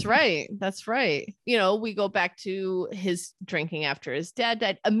 Yeah, that's right. That's right. You know, we go back to his drinking after his dad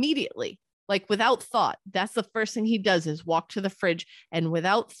died immediately, like without thought. That's the first thing he does is walk to the fridge and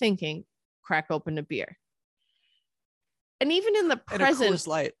without thinking, crack open a beer. And even in the And a present, Coors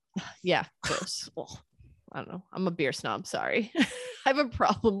Light. yeah, gross. Well, I don't know. I'm a beer snob. Sorry. I have a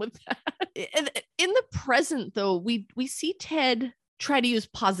problem with that. In the present, though, we see Ted try to use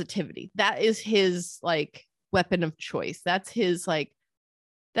positivity. That is his like weapon of choice. That's his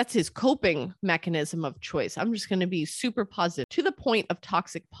coping mechanism of choice. I'm just going to be super positive to the point of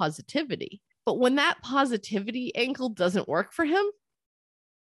toxic positivity. But when that positivity angle doesn't work for him,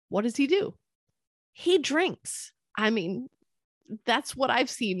 what does he do? He drinks. I mean, that's what I've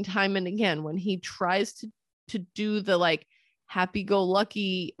seen time and again when he tries to do the like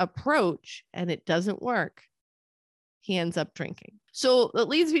happy-go-lucky approach and it doesn't work. He ends up drinking. So that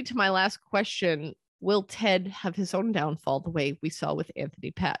leads me to my last question. Will Ted have his own downfall the way we saw with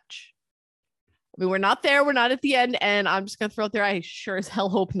Anthony Patch? I mean, we're not there. We're not at the end. And I'm just going to throw it there. I sure as hell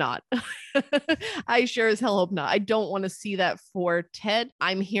hope not. I sure as hell hope not. I don't want to see that for Ted.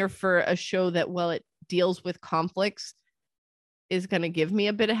 I'm here for a show that, while it deals with conflicts, is going to give me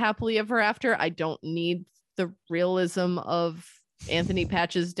a bit of happily ever after. I don't need the realism of Anthony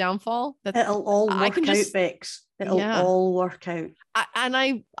Patch's downfall. It'll all work out, Bex. It'll all work out.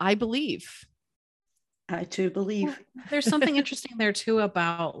 I believe. I too believe. Well, there's something interesting there too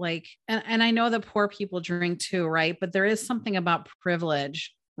about like, and I know that poor people drink too, right? But there is something about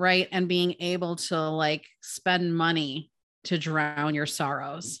privilege, right? And being able to like spend money to drown your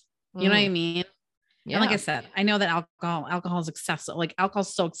sorrows. You know what I mean? Yeah. And like I said, I know that alcohol is accessible. Like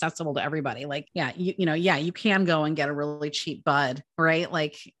alcohol's so accessible to everybody. Like, yeah, you can go and get a really cheap bud, right?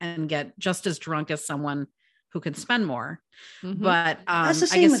 Like, and get just as drunk as someone who can spend more. Mm-hmm. But that's the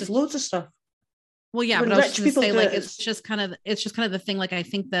same with loads of stuff. Well, yeah, when but I was just say, like, it's just kind of the thing. Like, I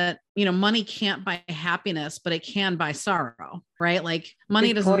think that, money can't buy happiness, but it can buy sorrow, right? Like,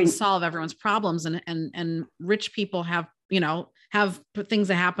 money doesn't solve everyone's problems, and rich people have things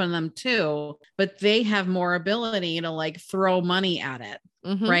that happen to them too, but they have more ability to like throw money at it,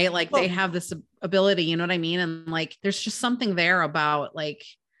 mm-hmm. right? Like they have this ability, you know what I mean? And like, there's just something there about like,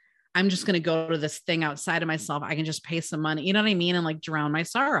 I'm just going to go to this thing outside of myself. I can just pay some money, you know what I mean? And like drown my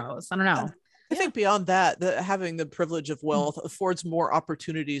sorrows. I don't know. I think beyond that, having the privilege of wealth affords more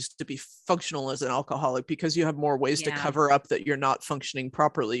opportunities to be functional as an alcoholic, because you have more ways to cover up that you're not functioning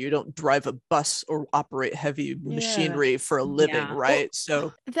properly. You don't drive a bus or operate heavy machinery for a living, right?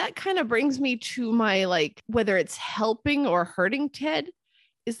 Well, so that kind of brings me to my, like, whether it's helping or hurting Ted,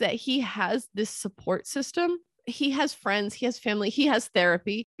 is that he has this support system. He has friends, he has family, he has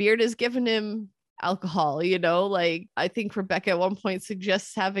therapy. Beard has given him alcohol, like I think Rebecca at one point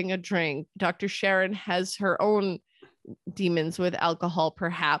suggests having a drink. Dr. Sharon has her own demons with alcohol,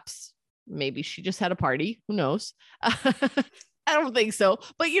 perhaps. Maybe she just had a party. Who knows? I don't think so,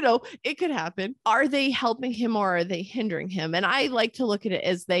 but it could happen. Are they helping him or are they hindering him? And I like to look at it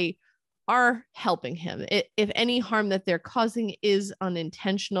as they are helping him. If any harm that they're causing is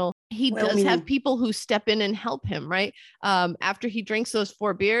unintentional, he does have people who step in and help him, right? After he drinks those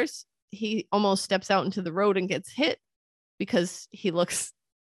 4 beers, he almost steps out into the road and gets hit because he looks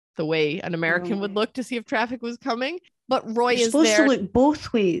the way an American would look to see if traffic was coming. But Roy is supposed there to look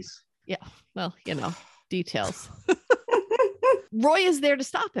both ways. Yeah, well, details. Roy is there to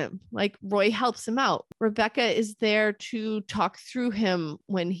stop him. Like, Roy helps him out. Rebecca is there to talk through him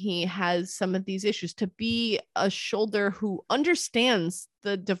when he has some of these issues, to be a shoulder who understands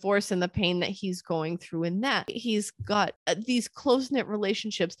the divorce and the pain that he's going through in that. He's got these close-knit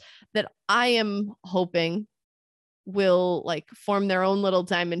relationships that I am hoping will like form their own little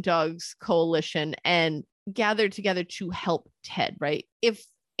Diamond Dogs coalition and gather together to help Ted, right? If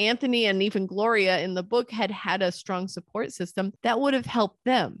Anthony and even Gloria in the book had a strong support system, that would have helped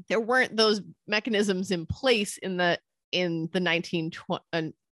them. There weren't those mechanisms in place in the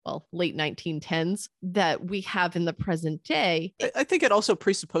late 1910s that we have in the present day. I think it also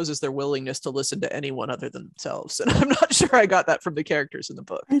presupposes their willingness to listen to anyone other than themselves. And I'm not sure I got that from the characters in the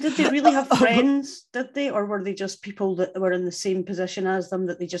book. And did they really have friends, did they? Or were they just people that were in the same position as them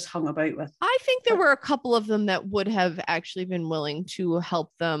that they just hung about with? I think there were a couple of them that would have actually been willing to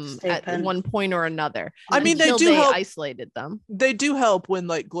help them at one point or another. I mean, they isolated them. They do help when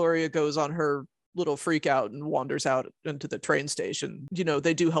like Gloria goes on her little freak out and wanders out into the train station.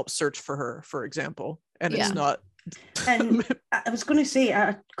 They do help search for her, for example, and it's not. And I was going to say,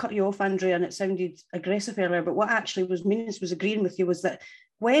 I cut you off, Andrea, and it sounded aggressive earlier, but what actually was agreeing with you was that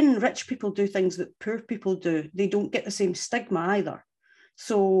when rich people do things that poor people do, they don't get the same stigma either.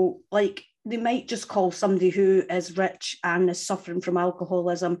 So like they might just call somebody who is rich and is suffering from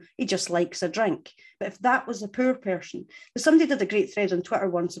alcoholism, he just likes a drink. But if that was a poor person, somebody did a great thread on Twitter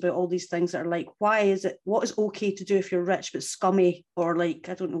once about all these things that are like, what is okay to do if you're rich but scummy, or like,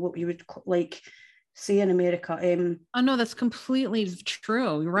 I don't know what you would like say in America. Oh no, that's completely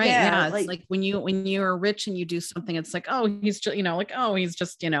true. You're right. Yeah, it's like when you are rich and you do something, it's like, oh, he's just, he's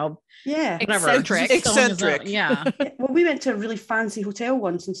just, yeah, whatever. Eccentric. Yeah. Well, we went to a really fancy hotel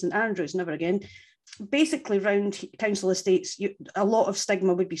once in St Andrews, never again. Basically, around council estates, a lot of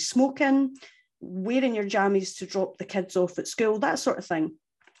stigma would be smoking, wearing your jammies to drop the kids off at school, that sort of thing.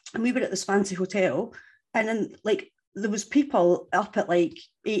 And we were at this fancy hotel, and then like there was people up at like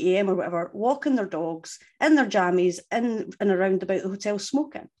 8 a.m. or whatever, walking their dogs in their jammies in and around about the hotel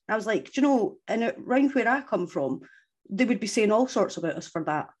smoking. I was like, and around where I come from, they would be saying all sorts about us for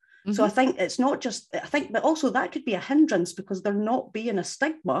that. Mm-hmm. So I think it's not just, but also that could be a hindrance because they're not being a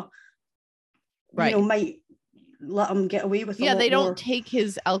stigma, right? Might let them get away with. Yeah, they don't take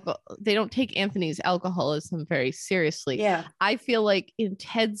they don't take Anthony's alcoholism very seriously. Yeah, I feel like in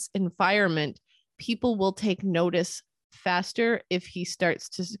Ted's environment, people will take notice faster if he starts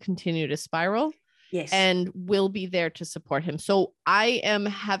to continue to spiral. Yes. And will be there to support him. So I am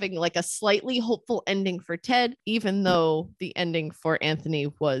having like a slightly hopeful ending for Ted, even though the ending for Anthony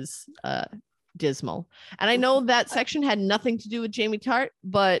was dismal. And I know that section had nothing to do with Jamie Tart,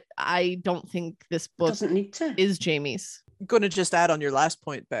 but I don't think this book doesn't need to. Is Jamie's. Going to just add on your last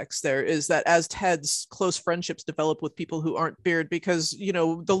point, Bex, there is that as Ted's close friendships develop with people who aren't Beard, because,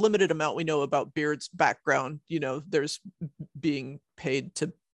 the limited amount we know about Beard's background, there's being paid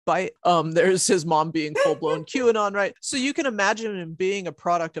to bite. There's his mom being full-blown QAnon, right? So you can imagine him being a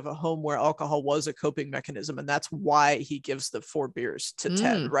product of a home where alcohol was a coping mechanism, and that's why he gives the 4 beers to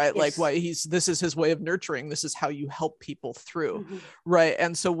Ted, right? Yes. Like why this is his way of nurturing. This is how you help people through, right?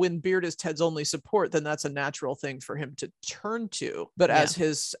 And so when Beard is Ted's only support, then that's a natural thing for him to turn to. But as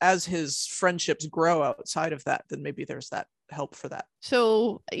his friendships grow outside of that, then maybe there's that help for that.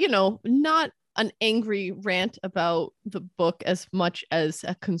 So, not an angry rant about the book as much as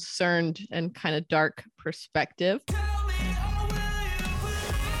a concerned and kind of dark perspective.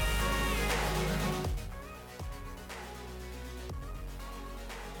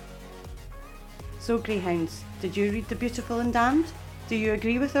 So Greyhounds, did you read The Beautiful and Damned? Do you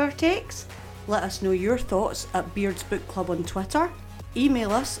agree with our takes? Let us know your thoughts at Beards Book Club on Twitter.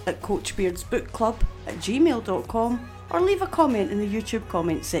 Email us at coachbeardsbookclub@gmail.com or leave a comment in the YouTube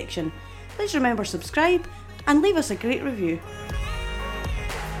comment section. Please remember subscribe and leave us a great review.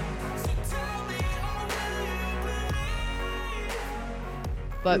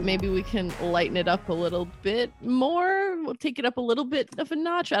 But maybe we can lighten it up a little bit more. We'll take it up a little bit of a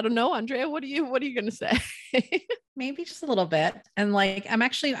notch. I don't know, Andrea, what are you going to say? Maybe just a little bit. And like, I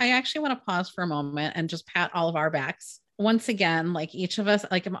actually want to pause for a moment and just pat all of our backs. Once again, like each of us,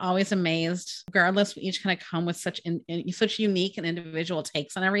 like I'm always amazed, regardless, we each kind of come with such unique and individual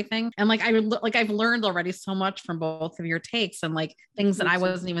takes on everything. And I've learned already so much from both of your takes and like things that I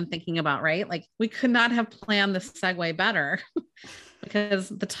wasn't even thinking about, right? Like we could not have planned this segue better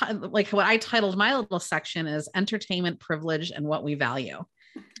because like what I titled my little section is entertainment, privilege, and what we value.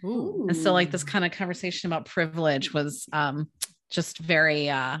 Ooh. And so like this kind of conversation about privilege was just very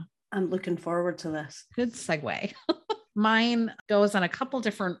I'm looking forward to this. Good segue. Mine goes on a couple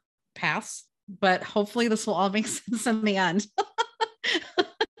different paths, but hopefully this will all make sense in the end.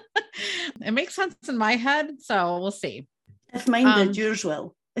 It makes sense in my head, so we'll see. If mine did, yours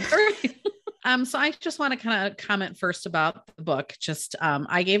will. So I just want to kind of comment first about the book. Just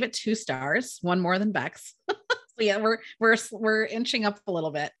I gave it 2 stars, one more than Bex. So yeah, we're inching up a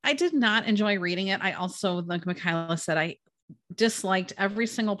little bit. I did not enjoy reading it. I also, like Michaela said, I disliked every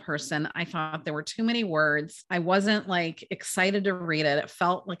single person. I thought there were too many words. I wasn't like excited to read it. It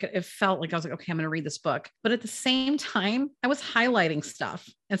felt like I was like, okay, I'm going to read this book. But at the same time, I was highlighting stuff.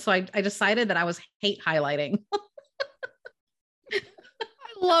 And so I decided that I was hate highlighting. I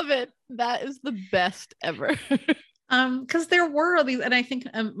love it. That is the best ever. Because there were these, and I think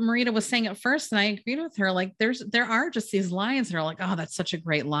Marita was saying it first, and I agreed with her. Like, there are just these lines that are like, oh, that's such a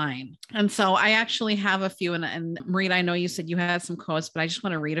great line. And so I actually have a few. And Marita, I know you said you had some quotes, but I just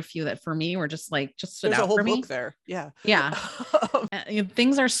want to read a few that for me were just stood There's out a whole for me. book there. Yeah. Yeah.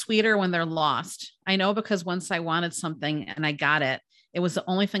 Things are sweeter when they're lost. I know because once I wanted something and I got it. It was the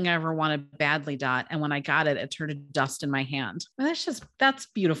only thing I ever wanted badly, Dot. And when I got it, it turned to dust in my hand. And that's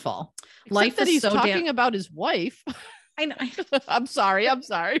beautiful. Except life that is he's so talking about his wife. I know. I'm sorry. Just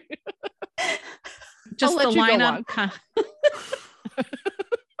the lineup.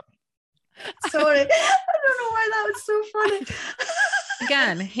 Sorry. I don't know why that was so funny.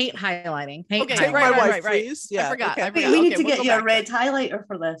 again, hate highlighting. Hate Okay, Take highlighting. my wife, please. I Yeah, forgot. okay. I Wait, forgot. we need Okay, to we'll get go you a back red then. highlighter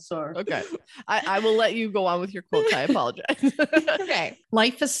for this, or Okay. I will let you go on with your quotes. I apologize. Okay.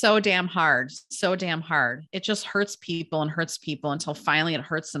 Life is so damn hard. So damn hard. It just hurts people until finally it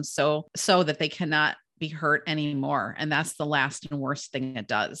hurts them so that they cannot be hurt anymore. And that's the last and worst thing it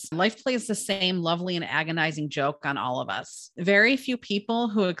does. Life plays the same lovely and agonizing joke on all of us. Very few people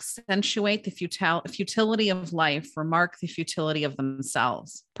who accentuate the futility of life remark the futility of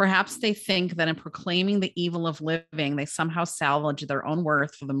themselves. Perhaps they think that in proclaiming the evil of living, they somehow salvage their own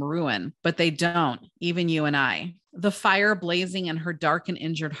worth for the ruin, but they don't, even you and I. The fire blazing in her dark and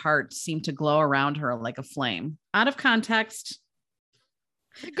injured heart seemed to glow around her like a flame. Out of context,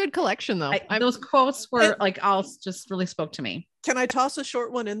 A good collection, though. those quotes were all just really spoke to me. Can I toss a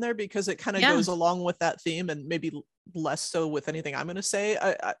short one in there because it kind of goes along with that theme and maybe less so with anything I'm going to say?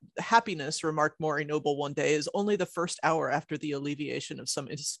 Happiness, remarked Maury Noble one day, is only the first hour after the alleviation of some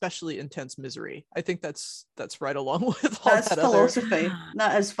especially intense misery. I think that's right along with all that's that philosophy. other...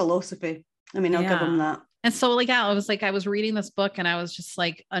 That is philosophy. I mean, I'll give them that. And so I was reading this book and I was just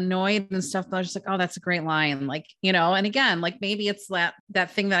like annoyed and stuff, but I was just like, oh, that's a great line. Like, and again, like maybe it's that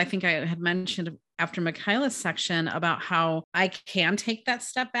thing that I think I had mentioned after Michaela's section about how I can take that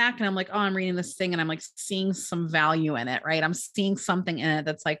step back and I'm like, oh, I'm reading this thing and I'm like seeing some value in it, right? I'm seeing something in it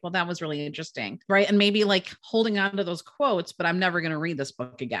that's like, well, that was really interesting, right? And maybe like holding on to those quotes, but I'm never going to read this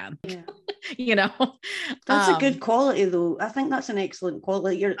book again. Yeah. That's a good quality, though. I think that's an excellent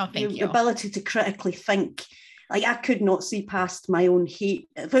quality. Your ability to critically think. Like, I could not see past my own hate.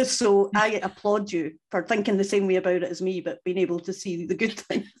 So I applaud you for thinking the same way about it as me, but being able to see the good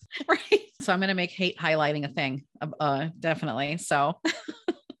things. Right. So I'm going to make hate highlighting a thing. Definitely. So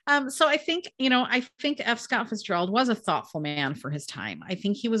So I think, I think F. Scott Fitzgerald was a thoughtful man for his time. I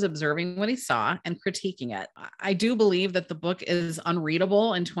think he was observing what he saw and critiquing it. I do believe that the book is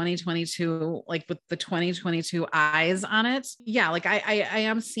unreadable in 2022, like with the 2022 eyes on it. Yeah, like I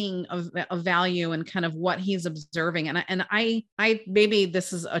am seeing a value in kind of what he's observing. And I maybe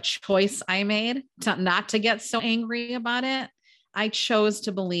this is a choice I made not to get so angry about it. I chose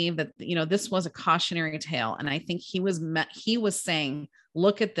to believe that, this was a cautionary tale. And I think he was saying,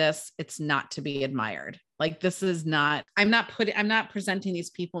 look at this. It's not to be admired. Like, this is not, I'm not presenting these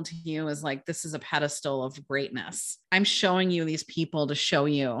people to you as like, this is a pedestal of greatness. I'm showing you these people to show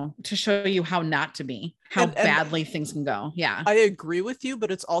you how not to be, how badly things can go. Yeah. I agree with you,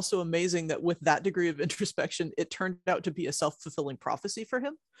 but it's also amazing that with that degree of introspection, it turned out to be a self-fulfilling prophecy for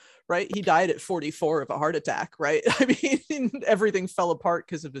him, right? He died at 44 of a heart attack, right? I mean, everything fell apart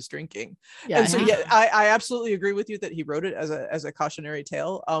because of his drinking. Yeah, and so, I absolutely agree with you that he wrote it as a cautionary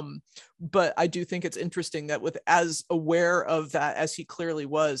tale. But I do think it's interesting that with as aware of that as he clearly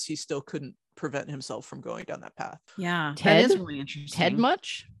was, he still couldn't prevent himself from going down that path. Yeah, Ted, that is really interesting. Ted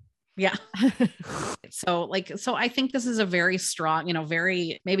much? Yeah. So I think this is a very strong,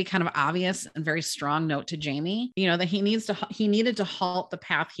 very maybe kind of obvious and very strong note to Jamie, that he needed to halt the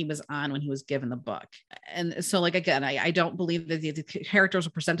path he was on when he was given the book. And so again, I don't believe that the characters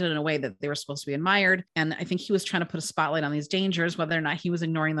were presented in a way that they were supposed to be admired. And I think he was trying to put a spotlight on these dangers, whether or not he was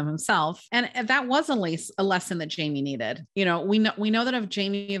ignoring them himself. And that was a lesson that Jamie needed. We know that if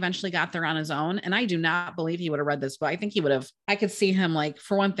Jamie eventually got there on his own, and I do not believe he would have read this book. I think I could see him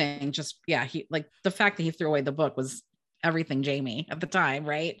for one thing, he the fact that he threw away the book was everything Jamie at the time,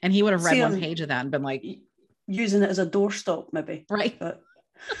 right? And he would have read one page of that and been like, using it as a doorstop, maybe, right?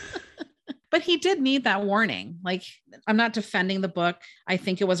 But he did need that warning. Like, I'm not defending the book. I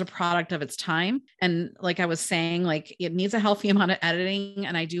think it was a product of its time, and like I was saying, like it needs a healthy amount of editing.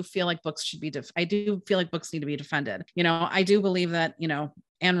 And I do feel like books should be. I do feel like books need to be defended. I do believe that Ayn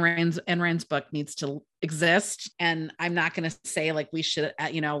Rand's book needs to exist, and I'm not going to say like we should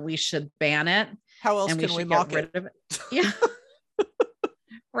ban it. How else can we mock it? Yeah.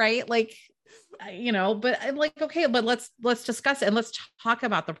 Right. Like, but like, okay, but let's discuss it and let's talk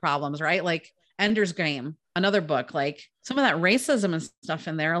about the problems, right? Like Ender's Game, another book, like some of that racism and stuff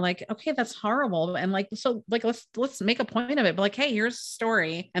in there, like, okay, that's horrible. And like, so like, let's make a point of it. But like, hey, here's a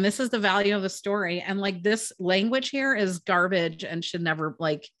story and this is the value of the story. And like, this language here is garbage and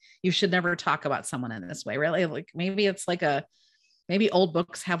you should never talk about someone in this way. Really? Like maybe it's like maybe old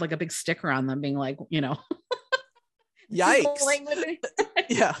books have like a big sticker on them being like, yikes.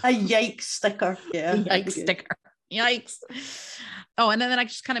 Yeah. A yikes sticker. Yeah. Yikes sticker. Yikes. Oh, and then I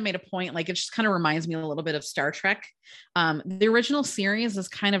just kind of made a point, like it just kind of reminds me a little bit of Star Trek. The original series is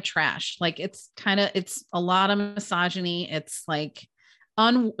kind of trash. Like it's a lot of misogyny. It's like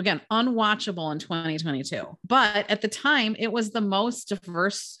unwatchable in 2022. But at the time, it was the most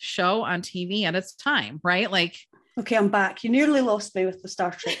diverse show on TV at its time, right? Like Okay, I'm back. You nearly lost me with the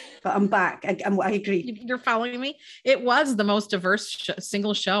Star Trek, but I'm back. I agree. You're following me. It was the most diverse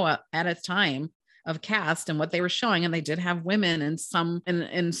single show at its time of cast and what they were showing, and they did have women in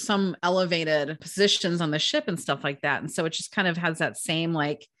some elevated positions on the ship and stuff like that. And so it just kind of has that same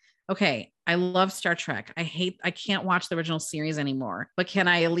like, okay, I love Star Trek. I can't watch the original series anymore, but can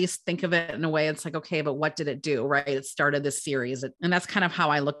I at least think of it in a way it's like, okay, but what did it do? Right? It started this series. And that's kind of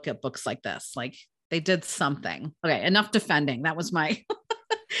how I look at books like this. Like they did something. Okay, enough defending. That was my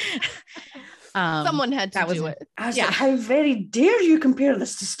someone had to do it. I was like, how very dare you compare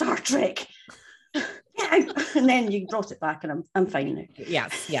this to Star Trek? And then you brought it back and I'm fine now.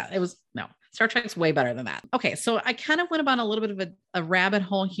 Yes. Yeah. It was Star Trek's way better than that. Okay. So I kind of went about a little bit of a rabbit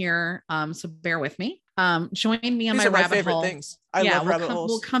hole here. So bear with me. Join me on These my are my rabbit favorite hole. things. I love rabbit holes.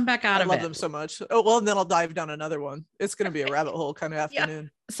 We'll come back out of it. I love them so much. Oh, well, and then I'll dive down another one. It's going to be a rabbit hole kind of afternoon.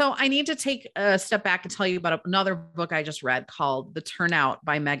 So I need to take a step back and tell you about another book I just read called The Turnout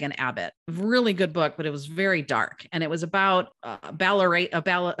by Megan Abbott. Really good book, but it was very dark. And it was about a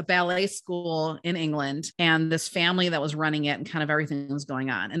ballet school in England and this family that was running it and kind of everything that was going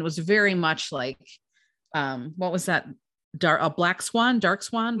on. And it was very much like, what was that? Black Swan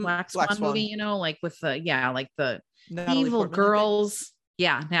movie, you know, like with the Natalie evil Portman, girls.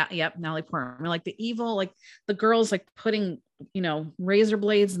 Natalie Portman. Like the evil, like the girls like putting, you know, razor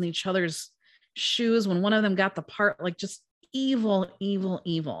blades in each other's shoes when one of them got the part, like just evil.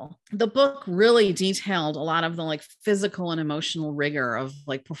 The book really detailed a lot of the like physical and emotional rigor of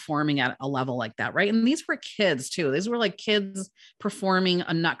like performing at a level like that, right? And these were kids too. These were like kids performing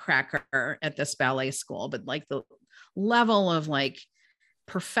a Nutcracker at this ballet school, but like the level of like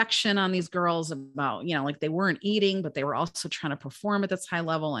perfection on these girls about, you know, like they weren't eating, but they were also trying to perform at this high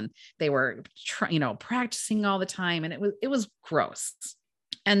level and they were, practicing all the time. And it was gross.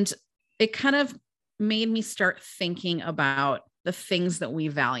 And it kind of made me start thinking about the things that we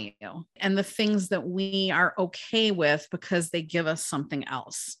value and the things that we are okay with because they give us something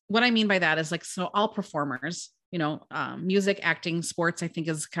else. What I mean by that is like, so all performers, music, acting, sports, I think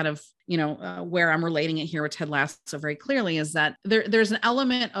is kind of, where I'm relating it here with Ted Lasso very clearly is that there's an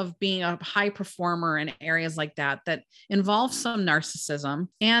element of being a high performer in areas like that involves some narcissism.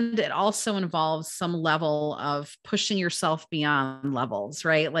 And it also involves some level of pushing yourself beyond levels,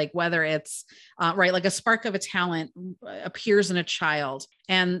 right? Like whether it's like a spark of a talent appears in a child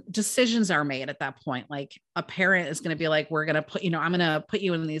and decisions are made at that point. Like a parent is going to be like, we're going to put, I'm going to put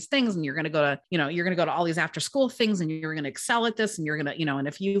you in these things and you're going to go to all these after school things and you're going to excel at this and you're going to, and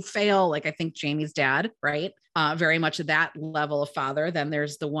if you fail, like I think Jamie's dad, right? Very much that level of father. Then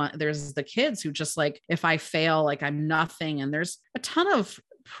there's the kids who just like, if I fail, like I'm nothing. And there's a ton of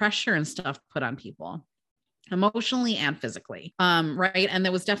pressure and stuff put on people emotionally and physically. Right. And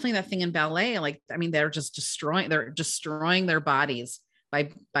there was definitely that thing in ballet. Like, I mean, they're destroying their bodies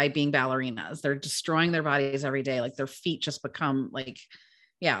by being ballerinas. They're destroying their bodies every day. Like their feet just become like,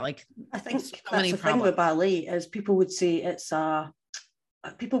 I think that's the thing with ballet is people would say it's a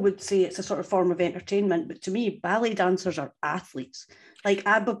sort of form of entertainment, but to me, ballet dancers are athletes. Like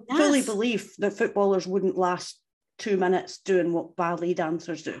I fully believe that footballers wouldn't last 2 minutes doing what ballet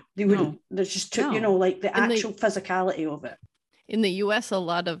dancers do. They wouldn't. There's just like the actual physicality of it. In the US, a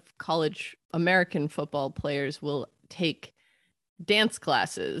lot of college American football players will take dance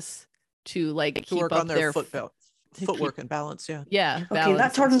classes to keep work up on their footwork and balance. Yeah. Okay,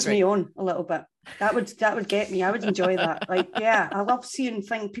 that turns me on a little bit. That would get me. I would enjoy that. I love seeing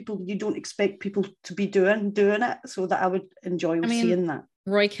people you don't expect people to be doing it, so that I would enjoy seeing that.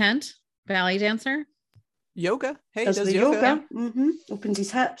 Roy Kent, ballet dancer, yoga. Hey, does the yoga. Mm-hmm. Opens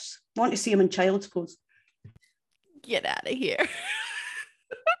his hips. Want to see him in child's pose. Get out of here.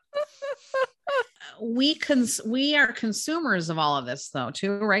 We are consumers of all of this though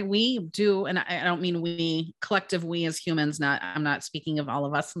too, right? We do, and I don't mean we, collective we as humans, I'm not speaking of all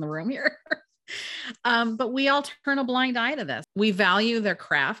of us in the room here. But we all turn a blind eye to this. We value their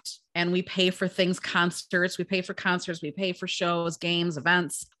craft and we pay for things, concerts, we pay for shows, games,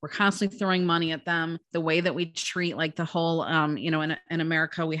 events. We're constantly throwing money at them. The way that we treat like the whole, in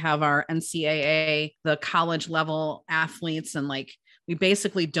America, we have our NCAA, the college level athletes, and like, we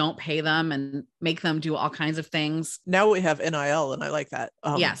basically don't pay them and make them do all kinds of things. Now we have NIL and I like that.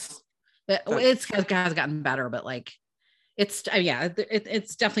 Yes. It's has gotten better, but like, it's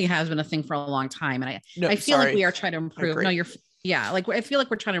definitely has been a thing for a long time. And I feel like we are trying to improve. I feel like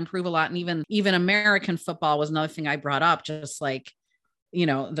we're trying to improve a lot. And even American football was another thing I brought up, just like you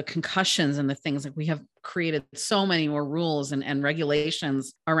know, the concussions and the things, like we have created so many more rules and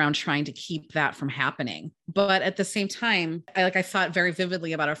regulations around trying to keep that from happening. But at the same time, I thought very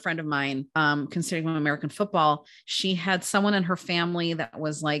vividly about a friend of mine, considering American football. She had someone in her family that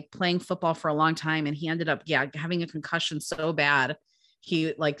was like playing football for a long time. And he ended up, having a concussion so bad.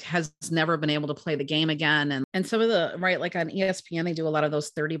 He like has never been able to play the game again. And some of the, right, like on ESPN, they do a lot of those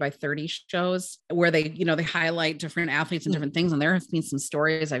 30 by 30 shows where they, you know, they highlight different athletes and different things. And there have been some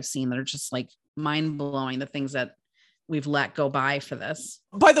stories I've seen that are just like mind blowing, the things that we've let go by for this.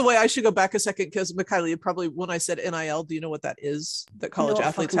 By the way, I should go back a second because Mikayla, you probably, when I said NIL, do you know what that is that college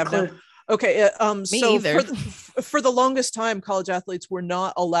athletes have now? Okay. So for the longest time, college athletes were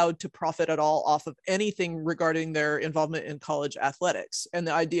not allowed to profit at all off of anything regarding their involvement in college athletics. And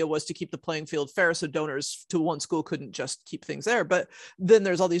the idea was to keep the playing field fair so donors to one school couldn't just keep things there. But then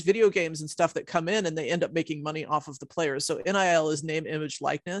there's all these video games and stuff that come in and they end up making money off of the players. So NIL is name, image,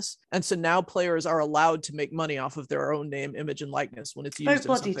 likeness. And so now players are allowed to make money off of their own name, image, and likeness when it's used in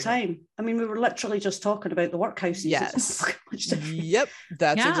bloody time. I mean, we were literally just talking about the workhouses. Yes. Yep.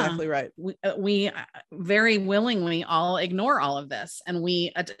 That's exactly right. We very willingly all ignore all of this. And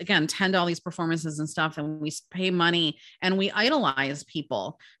we, again, attend all these performances and stuff, and we pay money and we idolize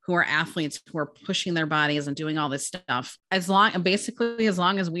people who are athletes, who are pushing their bodies and doing all this stuff. As long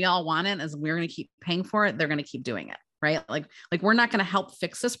as we all want it, as we're going to keep paying for it, they're going to keep doing it. Right. Like we're not going to help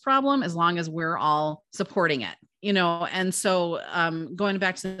fix this problem as long as we're all supporting it, you know? And so going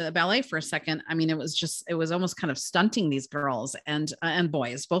back to the ballet for a second, I mean, it was almost kind of stunting these girls and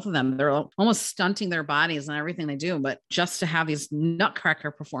boys, both of them. They're almost stunting their bodies and everything they do, but just to have these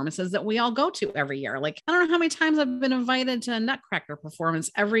Nutcracker performances that we all go to every year. Like, I don't know how many times I've been invited to a Nutcracker performance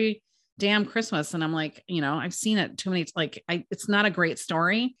every damn Christmas. And I'm like, you know, I've seen it too many, it's not a great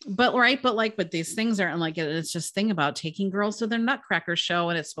story, but these things are, and like, it's just thing about taking girls to their Nutcracker show.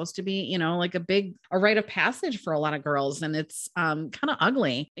 And it's supposed to be, you know, like a rite of passage for a lot of girls. And it's kind of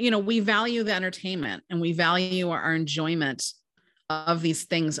ugly. You know, we value the entertainment and we value our enjoyment of these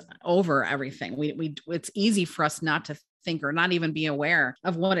things over everything. It's easy for us not to think or not even be aware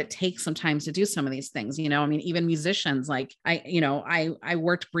of what it takes sometimes to do some of these things. You know, I mean, even musicians, like I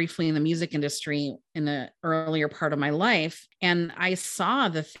worked briefly in the music industry in the earlier part of my life. And I saw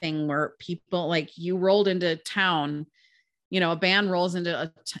the thing where people, like, you rolled into town, you know, a band rolls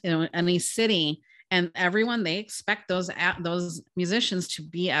into any city, and everyone, they expect those musicians to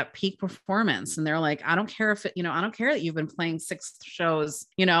be at peak performance. And they're like, I don't care I don't care that you've been playing 6 shows,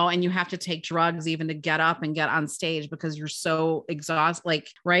 you know, and you have to take drugs even to get up and get on stage because you're so exhausted, like,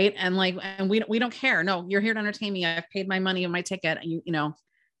 right. And we don't care. No, you're here to entertain me. I've paid my money and my ticket, and you know,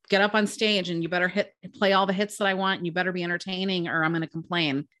 get up on stage and you better play all the hits that I want. And you better be entertaining, or I'm going to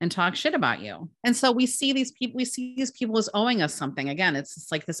complain and talk shit about you. And so we see these people as owing us something. Again,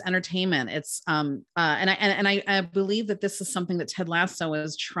 it's like this entertainment. It's and I believe that this is something that Ted Lasso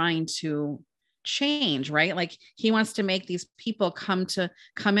is trying to change, right? Like, he wants to make these people come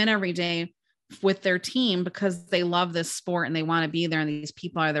in every day with their team because they love this sport and they want to be there, and these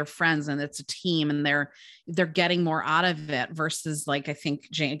people are their friends and it's a team and they're getting more out of it, versus, like, I think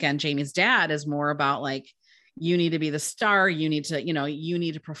Jamie's dad is more about, like, you need to be the star. You need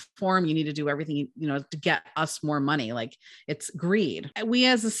to perform. You need to do everything, you know, to get us more money. Like, it's greed. We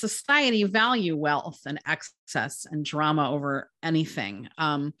as a society value wealth and excess and drama over anything.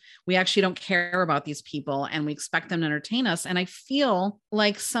 We actually don't care about these people, and we expect them to entertain us. And I feel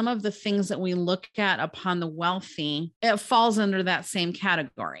like some of the things that we look at upon the wealthy, it falls under that same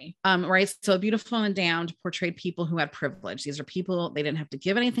category. Right. So Beautiful and Damned portrayed people who had privilege. These are people, they didn't have to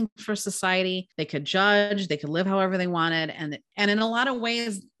give anything for society. They could judge, they could live however they wanted. And in a lot of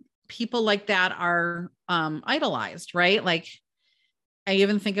ways, people like that are idolized, right? Like, I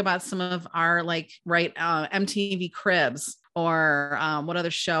even think about some of our MTV Cribs, or what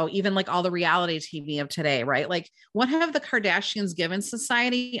other show, even like all the reality TV of today, right? Like, what have the Kardashians given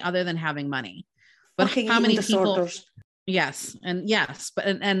society other than having money? But how many people? Yes. But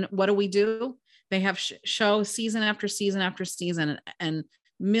and what do? They have show season after season after season, and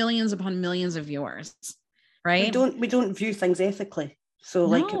millions upon millions of viewers, right? We don't view things ethically. So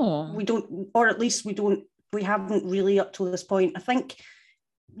we don't, or at least we haven't really up to this point. I think,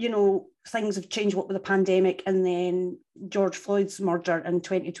 you know, things have changed with the pandemic, and then George Floyd's murder in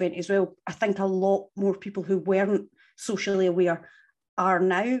 2020 as well. I think a lot more people who weren't socially aware are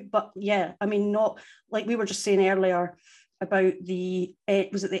now. But yeah, I mean, not like we were just saying earlier about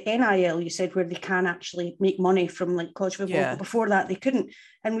was it the NIL you said, where they can actually make money from like college football. Yeah. Before that they couldn't.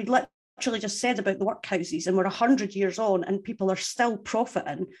 And we'd literally just said about the workhouses, and we're 100 years on and people are still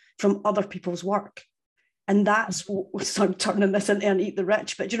profiting from other people's work. And that's what we started turning this into an eat the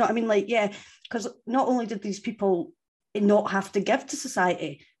rich. But do you know what I mean? Like, yeah, because not only did these people not have to give to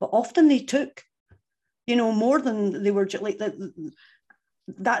society, but often they took, you know, more than they were like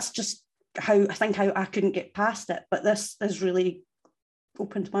that's just how I couldn't get past it. But this has really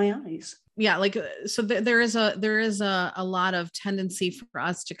opened my eyes. Yeah, like so there is a lot of tendency for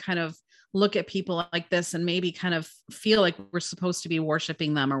us to kind of look at people like this and maybe kind of feel like we're supposed to be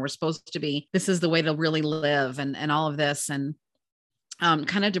worshiping them, or we're supposed to be, this is the way to really live, and all of this. And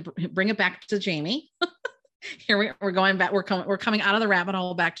kind of to bring it back to Jamie. Here we're going back. We're coming out of the rabbit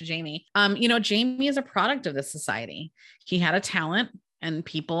hole back to Jamie. You know, Jamie is a product of this society. He had a talent, and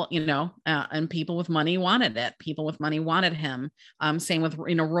people, you know, and people with money wanted it. People with money wanted him. Same with,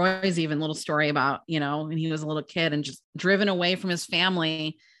 you know, Roy's even little story about, you know, when he was a little kid and just driven away from his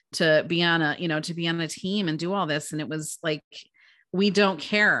family to be on a team and do all this. And it was like, we don't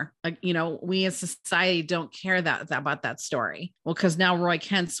care. Like, you know, we as society don't care about that story. Well, because now Roy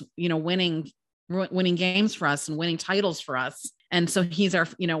Kent's, you know, winning games for us and winning titles for us. And so he's our,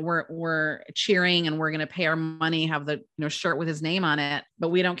 you know, we're cheering, and we're going to pay our money, have the, you know, shirt with his name on it, but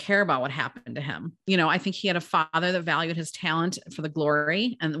we don't care about what happened to him. You know, I think he had a father that valued his talent for the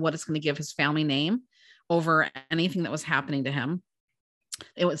glory and what it's going to give his family name over anything that was happening to him.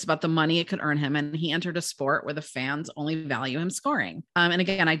 It was about the money it could earn him. And he entered a sport where the fans only value him scoring. And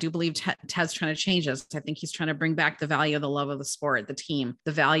again, I do believe Ted's trying to change this. I think he's trying to bring back the value of the love of the sport, the team,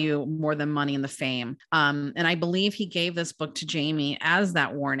 the value more than money and the fame. And I believe he gave this book to Jamie as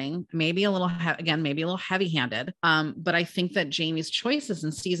that warning, maybe a little heavy-handed. But I think that Jamie's choices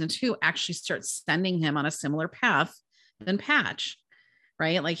in season 2 actually start sending him on a similar path than Patch.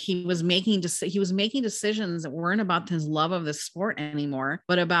 Right? Like he was making decisions that weren't about his love of the sport anymore,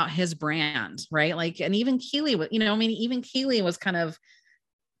 but about his brand. Right. Like, and even Keeley, you know, I mean, even Keeley was kind of,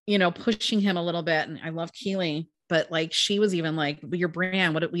 you know, pushing him a little bit. And I love Keeley, but like, she was even like, your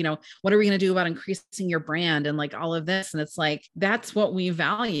brand, what are we going to do about increasing your brand? And like all of this. And it's like, that's what we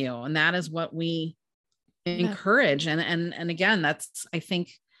value. And that is what we encourage. And again, that's, I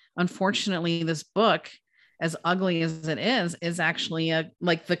think, unfortunately, this book, as ugly as it is actually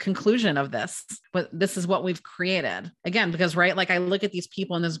like the conclusion of this, but this is what we've created again, because, right. Like I look at these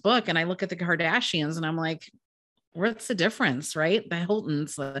people in this book and I look at the Kardashians and I'm like, what's the difference? Right. The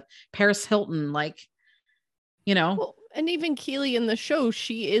Hiltons, the Paris Hilton, like, you know, well, and even Keeley in the show,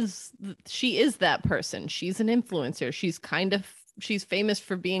 she is that person. She's an influencer. She's famous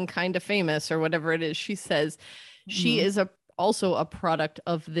for being kind of famous, or whatever it is she says. She is also a product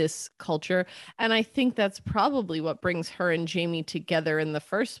of this culture. And I think that's probably what brings her and Jamie together in the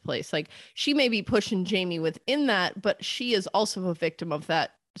first place. Like, she may be pushing Jamie within that, but she is also a victim of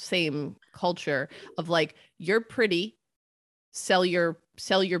that same culture of like, you're pretty, sell your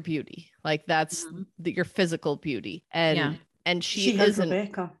beauty. Like that's your physical beauty. And she isn't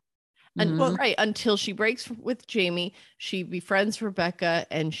Rebecca. And right, until she breaks with Jamie, she befriends Rebecca,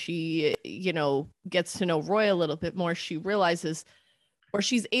 and she, you know, gets to know Roy a little bit more. She realizes, or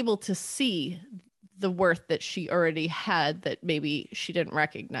she's able to see the worth that she already had that maybe she didn't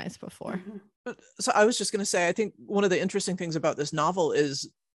recognize before. So I was just going to say, I think one of the interesting things about this novel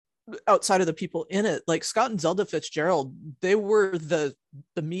is, outside of the people in it, like Scott and Zelda Fitzgerald, they were the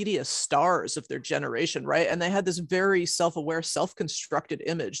media stars of their generation, right? And they had this very self-aware, self-constructed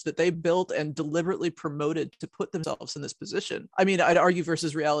image that they built and deliberately promoted to put themselves in this position. I mean, I'd argue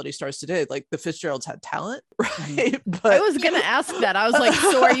versus reality stars today, like the Fitzgeralds had talent, right? But I was going to ask that. I was like,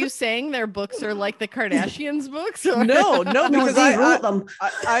 so are you saying their books are like the Kardashians books? Or? No, because they wrote them.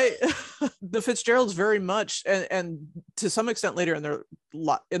 I the Fitzgeralds very much, and to some extent later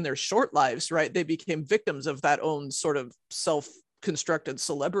in their short lives, right, they became victims of that own sort of self-constructed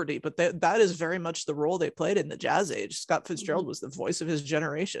celebrity, but that is very much the role they played in the jazz age. Scott Fitzgerald was the voice of his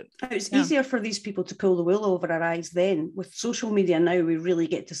generation. It's easier for these people to pull the wool over our eyes then. With social media now, we really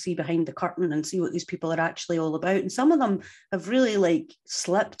get to see behind the curtain and see what these people are actually all about. And some of them have really like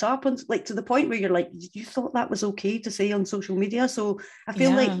slipped up, and like to the point where you're like, you thought that was okay to say on social media. So I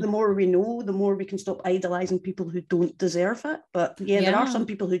feel like the more we know, the more we can stop idolizing people who don't deserve it. But there are some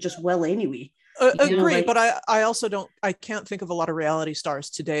people who just will anyway. Agree, but I can't think of a lot of reality stars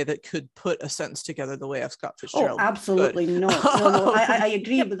today that could put a sentence together the way F. Scott Fitzgerald. Oh, absolutely not. No, I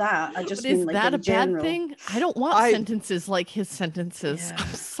agree with that. I just mean, is like, that a general. bad thing? I don't want sentences like his sentences. Yeah.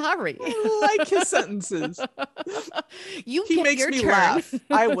 I'm sorry. I like his sentences. He makes me laugh.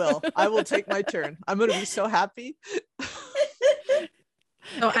 I will take my turn. I'm going to be so happy.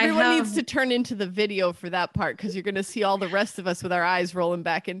 So everyone needs to turn into the video for that part, because you're going to see all the rest of us with our eyes rolling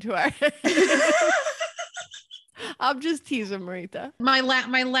back into our I'm just teasing, Marita. My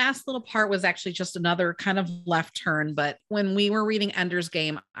last little part was actually just another kind of left turn. But when we were reading Ender's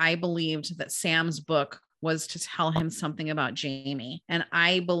Game, I believed that Sam's book was to tell him something about Jamie. And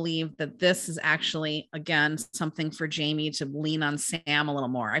I believe that this is actually, again, something for Jamie to lean on Sam a little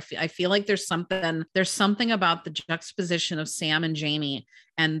more. I feel like there's something about the juxtaposition of Sam and Jamie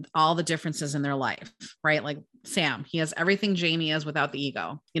and all the differences in their life, right? Like Sam, he has everything Jamie has without the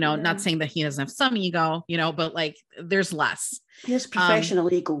ego, not saying that he doesn't have some ego, but like there's less. He has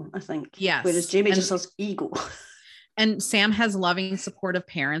professional ego, I think. Yes. Whereas Jamie just has ego. And Sam has loving, supportive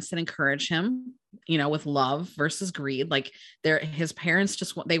parents that encourage him, with love versus greed. Like his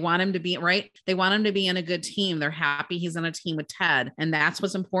parents they want him to be right. They want him to be in a good team. They're happy he's on a team with Ted. And that's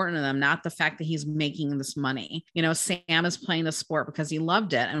what's important to them, not the fact that he's making this money. Sam is playing the sport because he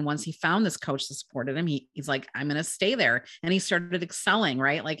loved it. And once he found this coach that supported him, he's like, I'm going to stay there. And he started excelling,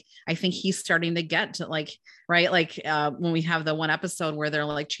 right? Like, I think he's starting to get to like, right. Like when we have the one episode where they're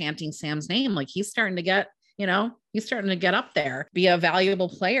like chanting Sam's name, like he's starting to get, he's starting to get up there, be a valuable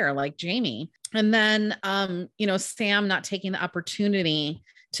player like Jamie. And then, Sam not taking the opportunity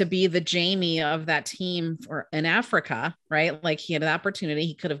to be the Jamie of that team in Africa, right? Like he had an opportunity.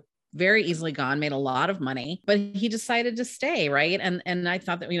 He could have very easily gone, made a lot of money, but he decided to stay, right? And I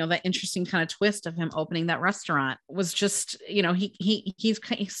thought that, that interesting kind of twist of him opening that restaurant was just, he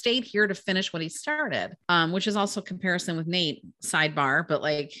stayed here to finish what he started, which is also comparison with Nate, sidebar, but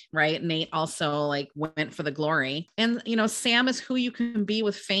like, right, Nate also like went for the glory. And, Sam is who you can be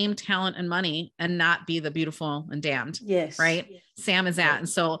with fame, talent, and money and not be the beautiful and damned. Yes. Right? Yes. Sam is that. And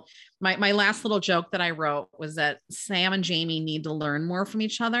so my last little joke that I wrote was that Sam and Jamie need to learn more from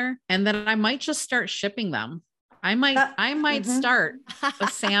each other, and that I might just start shipping them. I might start a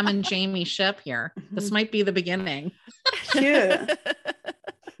Sam and Jamie ship here. This might be the beginning. Cute.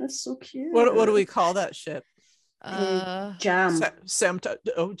 That's so cute. What do we call that ship? Jam. Jam.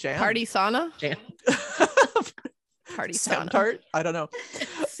 Party sauna. Jam. Party Sam sauna. tart. I don't know.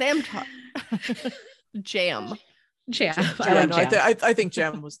 Sam tart. Jam. Jam. I think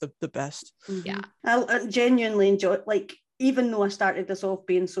Jam was the best. Mm-hmm. Yeah. I genuinely enjoy it. Like, even though I started this off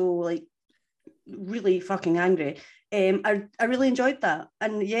being so like really fucking angry, I really enjoyed that.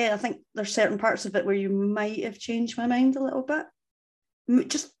 And yeah, I think there's certain parts of it where you might have changed my mind a little bit.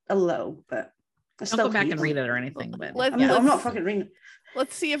 Just a little bit. Don't go back and read it or anything. But I'm not fucking reading it.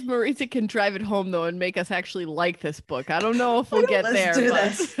 Let's see if Marita can drive it home though and make us actually like this book. I don't know if we'll get there.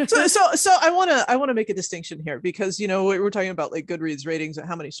 So I want to make a distinction here because we're talking about like Goodreads ratings and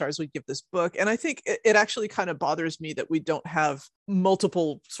how many stars we give this book, and I think it actually kind of bothers me that we don't have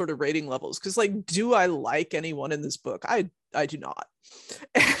multiple sort of rating levels, because like, do I like anyone in this book? I do not.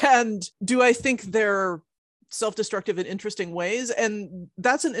 And do I think they're self-destructive in interesting ways? And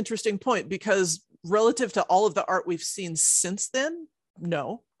that's an interesting point, because relative to all of the art we've seen since then,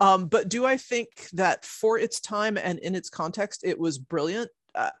 no. But do I think that for its time and in its context, it was brilliant?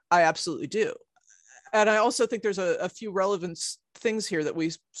 I absolutely do. And I also think there's a few relevant things here that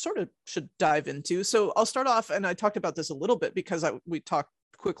we sort of should dive into. So I'll start off, and I talked about this a little bit because we talked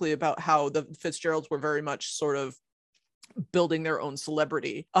quickly about how the Fitzgeralds were very much sort of building their own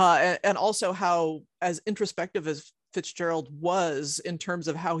celebrity, and also how, as introspective as Fitzgerald was in terms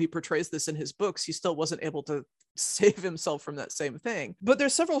of how he portrays this in his books, he still wasn't able to save himself from that same thing. But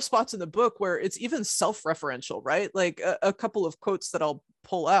there's several spots in the book where it's even self-referential, right? Like a couple of quotes that I'll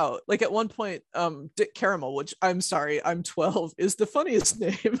pull out. Like at one point, Dick Caramel, which I'm sorry, I'm 12, is the funniest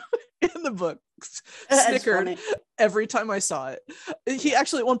name in the book. Snickered every time I saw it. He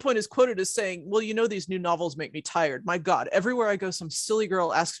actually at one point is quoted as saying, well, these new novels make me tired. My God, everywhere I go, some silly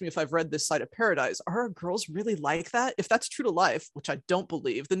girl asks me if I've read This Side of Paradise. Are girls really like that? If that's true to life, which I don't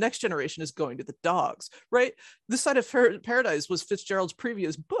believe, the next generation is going to the dogs, right? This Side of Paradise was Fitzgerald's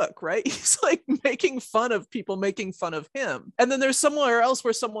previous book, right? He's like making fun of people making fun of him. And then there's somewhere else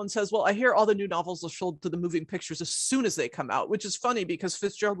where someone says, well, I hear all the new novels are sold to the moving pictures as soon as they come out, which is funny because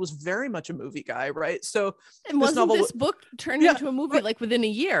Fitzgerald was very much a movie guy, right? So and wasn't this book turned into a movie like within a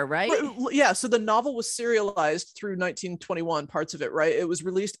year, right? Yeah, so the novel was serialized through 1921, parts of it, right? It was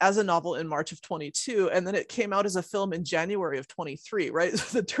released as a novel in March of 22, and then it came out as a film in January of 23, right?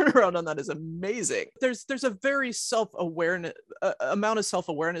 So the turnaround on that is amazing. There's a very self-awareness, amount of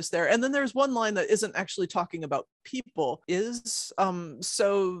self-awareness there. And then there's one line that isn't actually talking about people,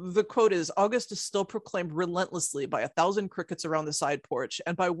 so the quote is, August is still proclaimed relentlessly by 1,000 crickets around the side porch,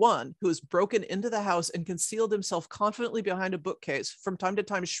 and by one who has broken broken into the house and concealed himself confidently behind a bookcase, from time to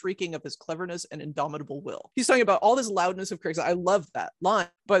time shrieking of his cleverness and indomitable will. He's talking about all this loudness of Craig's. I love that line,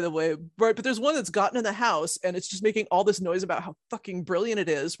 by the way, right? But there's one that's gotten in the house and it's just making all this noise about how fucking brilliant it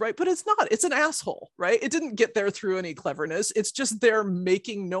is, right? But it's not. It's an asshole, right? It didn't get there through any cleverness. It's just they're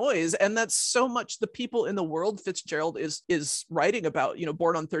making noise, and that's so much the people in the world Fitzgerald is writing about. You know,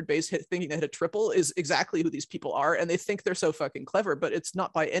 Born on Third Base, thinking they hit a triple, is exactly who these people are, and they think they're so fucking clever, but it's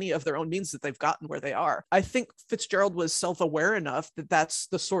not by any of their own means that they've gotten where they are. I think Fitzgerald was self-aware enough that that's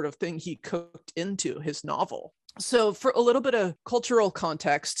the sort of thing he cooked into his novel. So for a little bit of cultural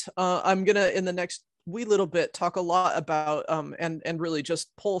context, I'm gonna, in the next wee little bit, talk a lot about and really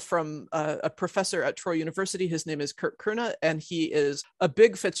just pull from a professor at Troy University. His name is Kurt Kerna, and he is a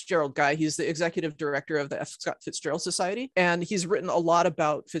big Fitzgerald guy. He's the executive director of the F. Scott Fitzgerald Society, and he's written a lot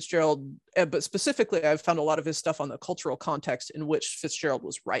about Fitzgerald, but specifically I've found a lot of his stuff on the cultural context in which Fitzgerald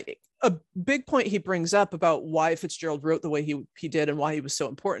was writing. A big point he brings up about why Fitzgerald wrote the way he did and why he was so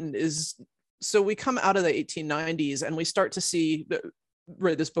important is, so we come out of the 1890s and we start to see,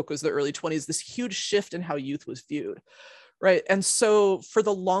 right, this book was the early 20s, this huge shift in how youth was viewed, right? And so for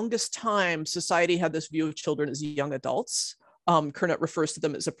the longest time, society had this view of children as young adults. Kernet refers to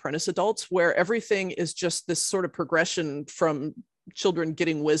them as apprentice adults, where everything is just this sort of progression from children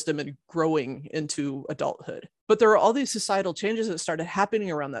getting wisdom and growing into adulthood. But there are all these societal changes that started happening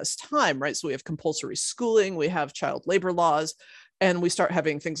around this time, right? So we have compulsory schooling, we have child labor laws, and we start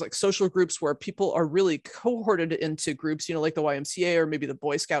having things like social groups where people are really cohorted into groups, you know, like the YMCA or maybe the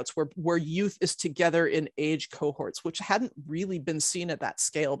Boy Scouts, where youth is together in age cohorts, which hadn't really been seen at that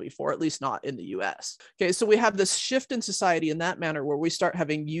scale before, at least not in the US. Okay, so we have this shift in society in that manner where we start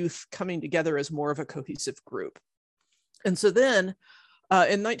having youth coming together as more of a cohesive group. And so then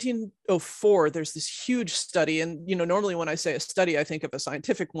in 1904, there's this huge study. And, you know, normally when I say a study, I think of a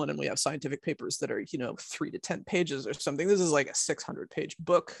scientific one, and we have scientific papers that are, you know, 3 to 10 pages or something. This is like a 600-page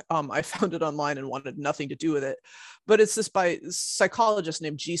book. I found it online and wanted nothing to do with it. But it's this by a psychologist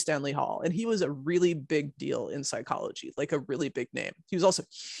named G. Stanley Hall. And he was a really big deal in psychology, like a really big name. He was also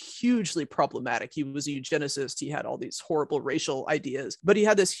hugely problematic. He was a eugenicist. He had all these horrible racial ideas, but he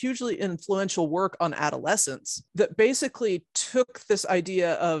had this hugely influential work on adolescence that basically took this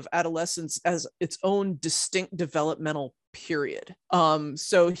idea of adolescence as its own distinct developmental period.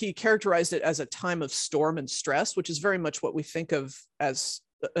 So he characterized it as a time of storm and stress, which is very much what we think of as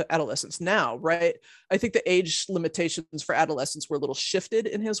adolescence now, right? I think the age limitations for adolescence were a little shifted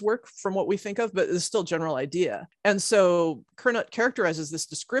in his work from what we think of, but it's still a general idea. And so Kernet characterizes this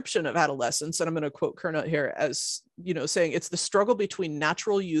description of adolescence, and I'm going to quote Kernet here as, you know, saying it's the struggle between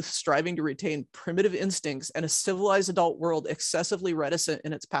natural youth striving to retain primitive instincts and a civilized adult world excessively reticent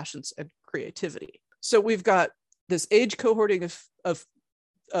in its passions and creativity. So we've got this age cohorting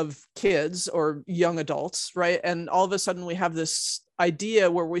of kids or young adults, right? And all of a sudden we have this idea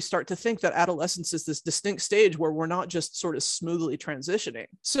where we start to think that adolescence is this distinct stage where we're not just sort of smoothly transitioning.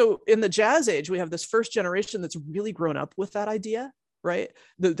 So in the jazz age, we have this first generation that's really grown up with that idea, right?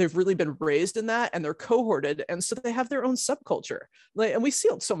 They've really been raised in that, and they're cohorted, and so they have their own subculture. Like, and we see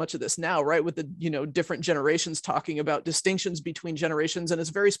so much of this now, right? With the, you know, different generations talking about distinctions between generations, and it's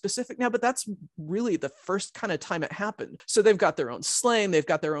very specific now, but that's really the first kind of time it happened. So they've got their own slang, they've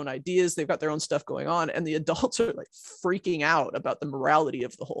got their own ideas, they've got their own stuff going on, and the adults are like freaking out about the morality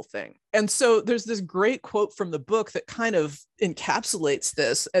of the whole thing. And so there's this great quote from the book that kind of encapsulates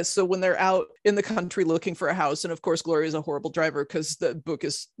this. As so when they're out in the country looking for a house, and of course Gloria is a horrible driver because the book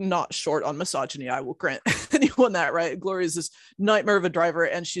is not short on misogyny, I will grant anyone that, right? Gloria is this nightmare of a driver,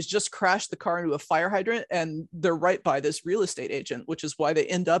 and she's just crashed the car into a fire hydrant, and they're right by this real estate agent, which is why they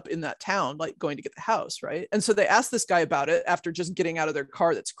end up in that town, like going to get the house, right? And so they ask this guy about it after just getting out of their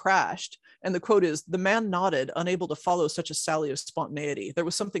car that's crashed, and the quote is, "The man nodded, unable to follow such a sally of spontaneity. There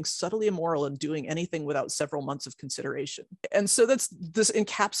was something subtly immoral in doing anything without several months of consideration." And so that's this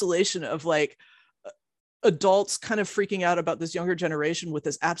encapsulation of like adults kind of freaking out about this younger generation with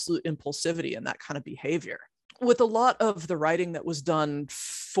this absolute impulsivity and that kind of behavior. With a lot of the writing that was done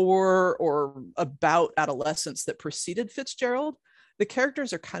for or about adolescence that preceded Fitzgerald, the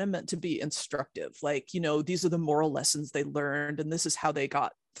characters are kind of meant to be instructive. Like, you know, these are the moral lessons they learned, and this is how they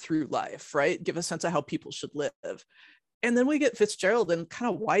got through life, right? Give a sense of how people should live. And then we get Fitzgerald, and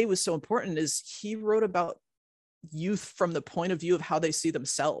kind of why he was so important is he wrote about youth from the point of view of how they see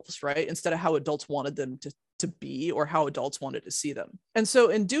themselves, right? Instead of how adults wanted them to be or how adults wanted to see them. And so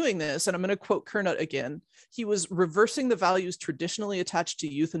in doing this, and I'm going to quote Kernet again, he was reversing the values traditionally attached to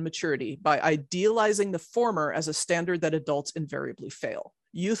youth and maturity by idealizing the former as a standard that adults invariably fail.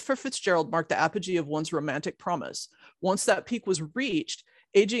 Youth for Fitzgerald marked the apogee of one's romantic promise. Once that peak was reached,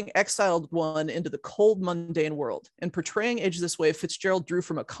 Aging exiled one into the cold, mundane world. In portraying age this way, Fitzgerald drew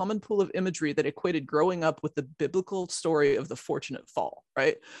from a common pool of imagery that equated growing up with the biblical story of the fortunate fall,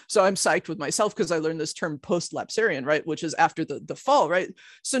 right? So I'm psyched with myself because I learned this term post-lapsarian, right? Which is after the fall, right?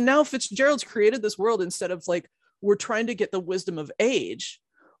 So now Fitzgerald's created this world instead of like, we're trying to get the wisdom of age.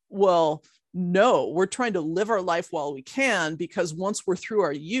 Well, no, we're trying to live our life while we can, because once we're through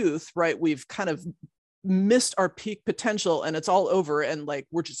our youth, right, we've kind of missed our peak potential and it's all over, and like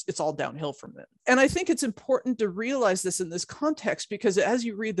it's all downhill from it. And I think it's important to realize this in this context, because as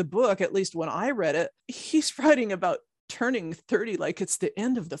you read the book, at least when I read it, he's writing about turning 30 like it's the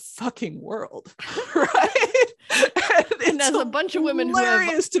end of the fucking world, right? And as a bunch of women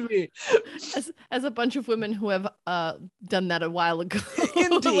hilarious to me, as a bunch of women who have done that a while ago.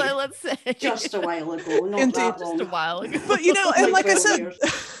 Indeed. Let's say Just a while ago, not Indeed. that long. just a while ago. But you know, and like I 12 said,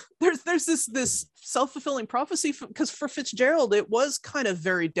 years. there's this self-fulfilling prophecy, because for Fitzgerald it was kind of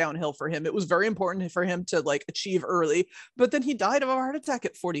very downhill for him. It was very important for him to like achieve early, but then he died of a heart attack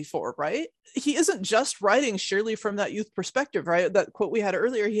at 44, right? He isn't just writing surely from that youth perspective, right? That quote we had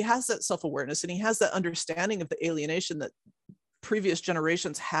earlier, he has that self-awareness and he has that understanding of the alienation that previous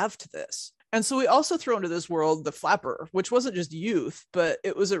generations have to this. And so we also throw into this world the flapper, which wasn't just youth, but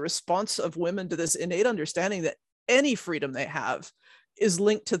it was a response of women to this innate understanding that any freedom they have is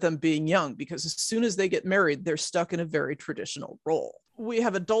linked to them being young, because as soon as they get married, they're stuck in a very traditional role. We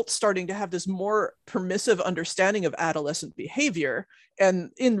have adults starting to have this more permissive understanding of adolescent behavior.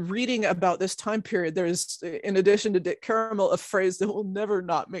 And in reading about this time period, there's, in addition to Dick Caramel, a phrase that will never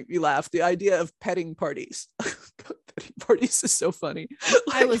not make me laugh: the idea of petting parties. Petting parties is so funny.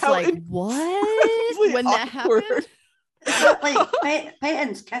 I was like, what? When that happened? Is that like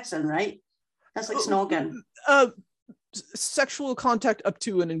petting's kissing, right? That's like snogging. Sexual contact up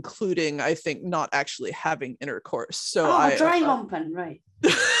to and including, I think, not actually having intercourse. So dry humping, right?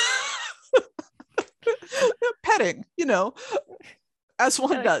 Petting, you know, as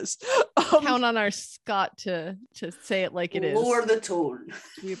one does. Count on our Scott to say it like it is. Lower the tone.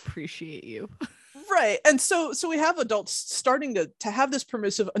 We appreciate you. Right. And so we have adults starting to have this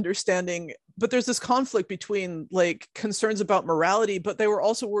permissive understanding, but there's this conflict between like concerns about morality, but they were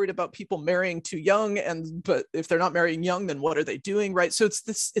also worried about people marrying too young. But if they're not marrying young, then what are they doing? Right. So it's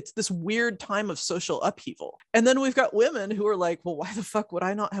this weird time of social upheaval. And then we've got women who are like, well, why the fuck would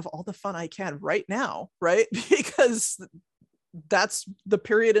I not have all the fun I can right now? Right. Because that's the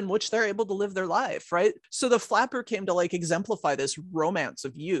period in which they're able to live their life, right? So the flapper came to like exemplify this romance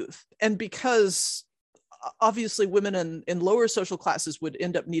of youth. And because obviously women in lower social classes would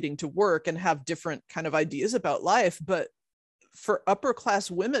end up needing to work and have different kind of ideas about life, but for upper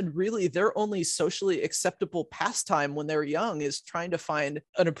class women, really their only socially acceptable pastime when they're young is trying to find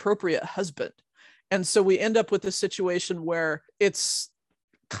an appropriate husband. And so we end up with a situation where it's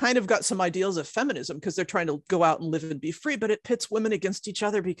kind of got some ideals of feminism because they're trying to go out and live and be free, but it pits women against each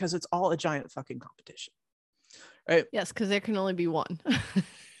other because it's all a giant fucking competition, right? Yes, because there can only be one.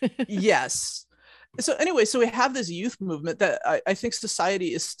 Yes. So anyway, so we have this youth movement that I think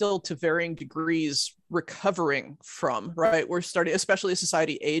society is still to varying degrees recovering from, right? We're starting, especially as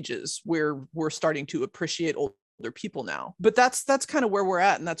society ages, where we're starting to appreciate older people now. But that's kind of where we're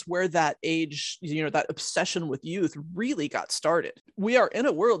at. And that's where that age, you know, that obsession with youth really got started. We are in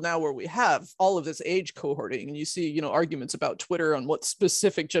a world now where we have all of this age cohorting, and you see, you know, arguments about Twitter on what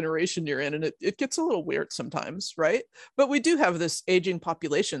specific generation you're in. And it gets a little weird sometimes, right? But we do have this aging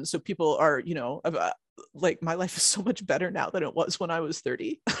population. So people are, you know, like my life is so much better now than it was when I was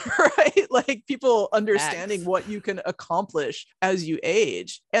 30, right? Like people understanding what you can accomplish as you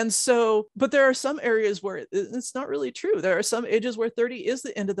age. And so, but there are some areas where it's not really true. There are some ages where 30 is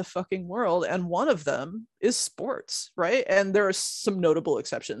the end of the fucking world. And one of them is sports, right? And there are some notable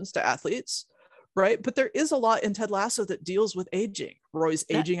exceptions to athletes, right? But there is a lot in Ted Lasso that deals with aging. Roy's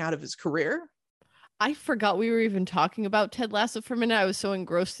aging out of his career. I forgot we were even talking about Ted Lasso for a minute. I was so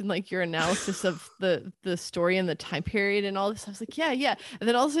engrossed in like your analysis of the story and the time period and all this. I was like, yeah. And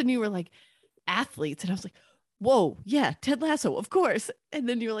then all of a sudden you were like, athletes. And I was like, whoa, yeah, Ted Lasso, of course. And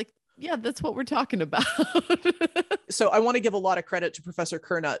then you were like, yeah, that's what we're talking about. So I want to give a lot of credit to Professor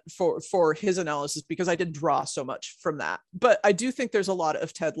Kernut for his analysis, because I did draw so much from that. But I do think there's a lot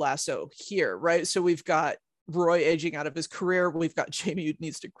of Ted Lasso here, right? So we've got Roy aging out of his career. We've got Jamie who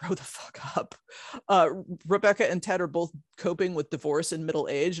needs to grow the fuck up. Rebecca and Ted are both coping with divorce in middle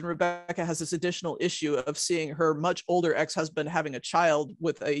age, and Rebecca has this additional issue of seeing her much older ex-husband having a child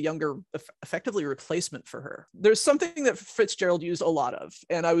with a younger, effectively replacement for her. There's something that Fitzgerald used a lot of,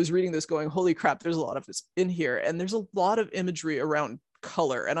 and I was reading this going, holy crap, there's a lot of this in here. And there's a lot of imagery around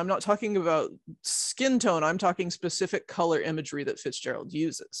color. And I'm not talking about skin tone, I'm talking specific color imagery that Fitzgerald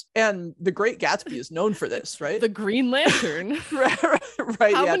uses. And The Great Gatsby is known for this, right? The Green Lantern.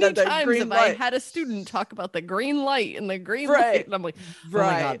 Right. How yeah, many that times green have I light. had a student talk about the green light and the green Right. light? And I'm like, oh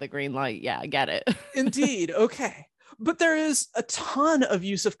my God, the green light. Yeah, I get it. Indeed. Okay. But there is a ton of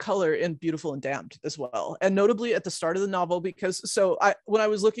use of color in Beautiful and Damned as well. And notably at the start of the novel, because when I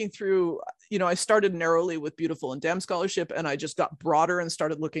was looking through, I started narrowly with Beautiful and Damned scholarship, and I just got broader and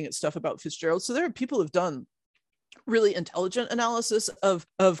started looking at stuff about Fitzgerald. So there are people who've done really intelligent analysis of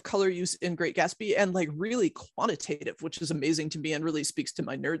color use in Great Gatsby, and like really quantitative, which is amazing to me and really speaks to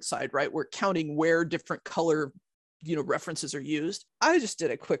my nerd side, right? We're counting where different color references are used. I just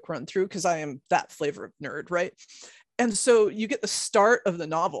did a quick run through because I am that flavor of nerd, right? And so you get the start of the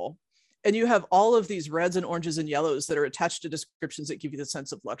novel, and you have all of these reds and oranges and yellows that are attached to descriptions that give you the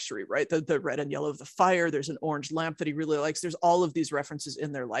sense of luxury, right? The red and yellow of the fire, there's an orange lamp that he really likes. There's all of these references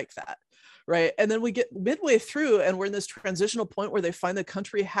in there like that, right? And then we get midway through, and we're in this transitional point where they find the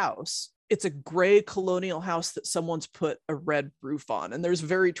country house. It's a gray colonial house that someone's put a red roof on, and there's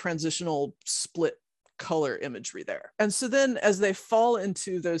very transitional split color imagery there. And so then as they fall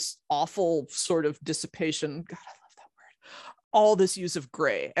into this awful sort of dissipation, God, I love that word, all this use of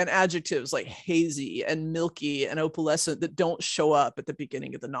gray and adjectives like hazy and milky and opalescent that don't show up at the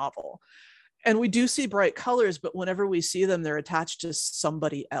beginning of the novel. And we do see bright colors, but whenever we see them, they're attached to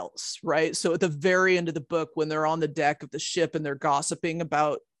somebody else, right? So at the very end of the book, when they're on the deck of the ship and they're gossiping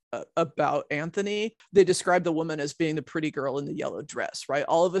about Anthony, they describe the woman as being the pretty girl in the yellow dress, right?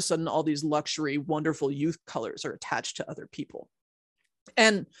 All of a sudden, all these luxury, wonderful youth colors are attached to other people.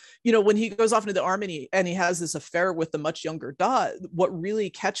 And, when he goes off into the army and he has this affair with the much younger Dot, what really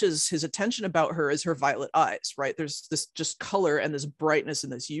catches his attention about her is her violet eyes, right? There's this just color and this brightness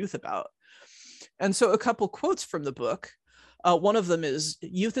and this youth about. And so a couple quotes from the book. One of them is,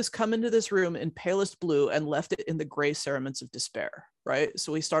 youth has come into this room in palest blue and left it in the gray cerements of despair, right?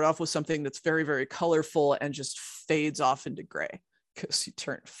 So we start off with something that's very, very colorful and just fades off into gray because you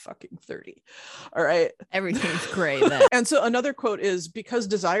turned fucking 30. All right. Everything's gray then. And so another quote is, because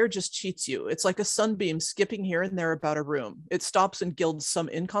desire just cheats you. It's like a sunbeam skipping here and there about a room. It stops and gilds some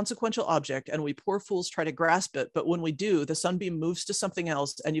inconsequential object, and we poor fools try to grasp it. But when we do, the sunbeam moves to something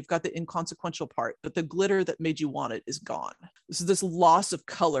else, and you've got the inconsequential part, but the glitter that made you want it is gone. So this loss of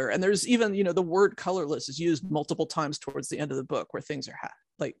color. And there's even, the word colorless is used multiple times towards the end of the book where things are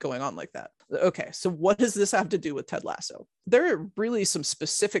like going on like that. Okay, so what does this have to do with Ted Lasso? There are really some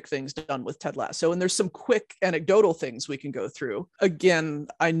specific things done with Ted Lasso, and there's some quick anecdotal things we can go through. Again,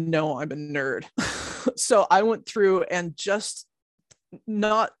 I know I'm a nerd. So I went through and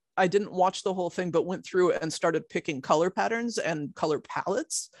I didn't watch the whole thing, but went through and started picking color patterns and color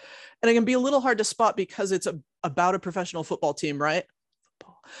palettes. And it can be a little hard to spot because it's about a professional football team, right?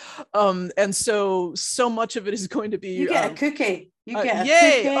 And so much of it is going to be you get a cookie. You get a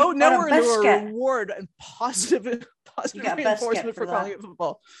yay! cookie. Oh, now we're into a biscuit. reward and positive reinforcement for calling it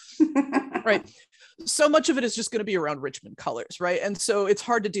football. Right. So much of it is just going to be around Richmond colors, right? And so it's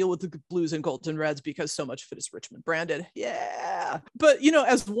hard to deal with the blues and golds and reds because so much of it is Richmond branded. Yeah. But,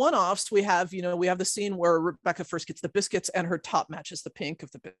 as one-offs, we have the scene where Rebecca first gets the biscuits and her top matches the pink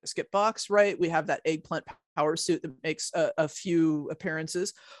of the biscuit box, right? We have that eggplant power suit that makes a few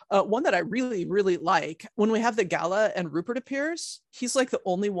appearances. One that I really, really like, when we have the gala and Rupert appears, he's like the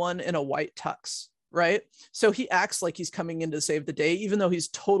only one in a white tux. Right. So he acts like he's coming in to save the day, even though he's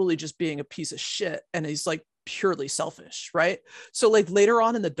totally just being a piece of shit. And he's like purely selfish. Right. So like later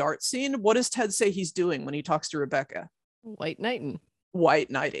on in the dart scene, what does Ted say he's doing when he talks to Rebecca? White knighting.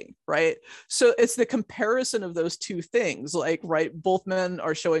 Right? So it's the comparison of those two things, like, right, both men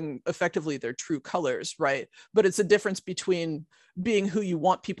are showing effectively their true colors, right? But it's a difference between being who you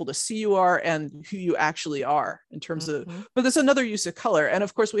want people to see you are and who you actually are in terms of, but there's another use of color. And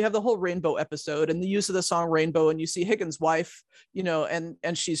of course we have the whole rainbow episode and the use of the song Rainbow, and you see Higgins' wife, and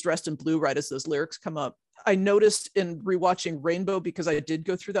she's dressed in blue right as those lyrics come up. I noticed in rewatching Rainbow, because I did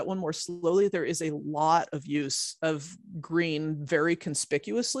go through that one more slowly, there is a lot of use of green very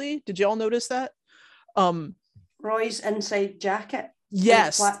conspicuously. Did y'all notice that? Roy's inside jacket.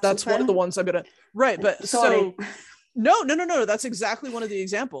 Yes, that's one of the ones I'm gonna, right. But sorry. So no, that's exactly one of the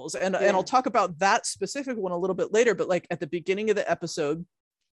examples. And I'll talk about that specific one a little bit later, but like at the beginning of the episode,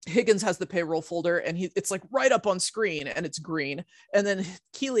 Higgins has the payroll folder and it's like right up on screen and it's green. And then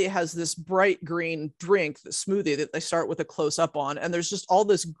Keeley has this bright green drink, the smoothie that they start with a close up on. And there's just all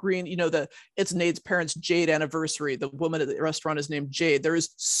this green, it's Nade's parents' Jade anniversary. The woman at the restaurant is named Jade. There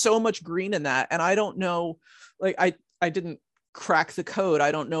is so much green in that. And I don't know, like I didn't crack the code.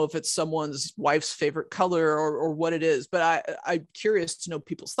 I don't know if it's someone's wife's favorite color or what it is, but I'm curious to know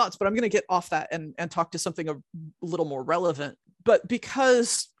people's thoughts. But I'm going to get off that and talk to something a little more relevant. But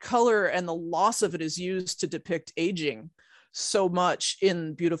because color and the loss of it is used to depict aging so much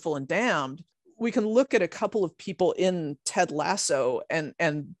in Beautiful and Damned, we can look at a couple of people in Ted Lasso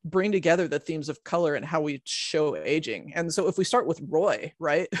and bring together the themes of color and how we show aging. And so if we start with Roy,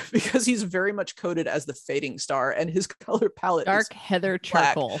 right, because he's very much coded as the fading star and his color palette Dark heather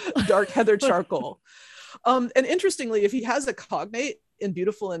charcoal. Dark heather charcoal. And interestingly, if he has a cognate in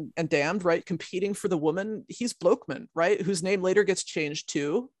Beautiful and Damned, right, competing for the woman, he's Blokman, right, whose name later gets changed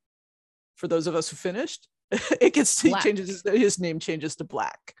to, for those of us who finished, it gets changes, his name changes to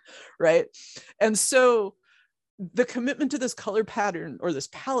Black, right? And so the commitment to this color pattern or this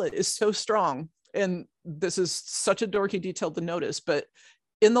palette is so strong. And this is such a dorky detail to notice, but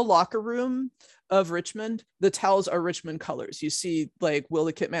in the locker room of Richmond, the towels are Richmond colors. You see like Will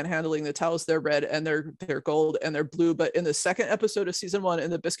the Kitman handling the towels, they're red and they're gold and they're blue. But in the second episode of season 1, in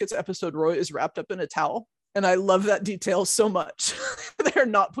the Biscuits episode, Roy is wrapped up in a towel. And I love that detail so much. They're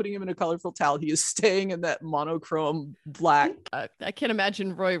not putting him in a colorful towel. He is staying in that monochrome black. I can't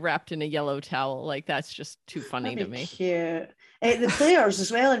imagine Roy wrapped in a yellow towel. Like, that's just too funny to me. Cute. The players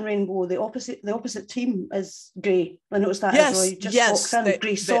as well in Rainbow, the opposite team is grey. I noticed that yes, as Roy just yes, walks in,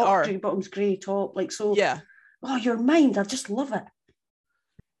 grey sock, grey bottoms, grey top. Like, so, yeah. Oh, your mind, I just love it.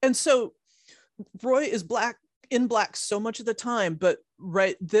 And so Roy is in black so much of the time, but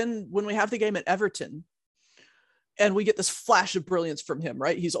right then when we have the game at Everton, and we get this flash of brilliance from him,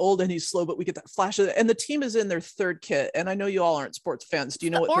 right? He's old and he's slow, but we get that flash of it. And the team is in their third kit. And I know you all aren't sports fans. Do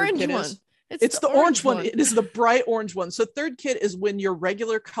you know what third kit is? It's the orange one. It is the bright orange one. So third kit is when your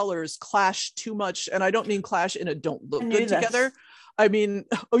regular colors clash too much. And I don't mean clash in a don't look good together. I mean,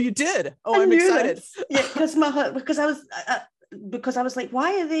 oh, you did. Oh, I'm excited. This. Yeah, because I was like,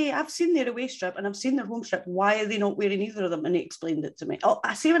 why are they? I've seen their away strip and I've seen their home strip. Why are they not wearing either of them? And he explained it to me. Oh,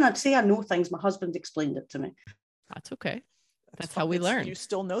 I say when I say I know things, my husband explained it to me. That's okay. That's how we learn. You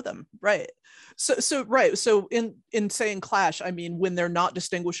still know them, right? So right. So in saying clash, I mean when they're not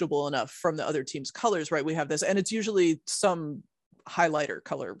distinguishable enough from the other team's colors, right? We have this, and it's usually some highlighter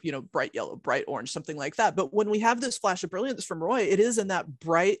color, you know, bright yellow, bright orange, something like that. But when we have this flash of brilliance from Roy, it is in that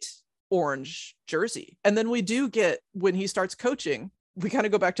bright orange jersey. And then we do get, when he starts coaching, we kind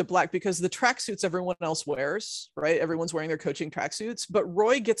of go back to black because the tracksuits everyone else wears, right? Everyone's wearing their coaching tracksuits, but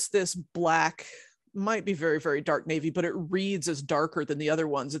Roy gets this black, might be very, very dark navy, but it reads as darker than the other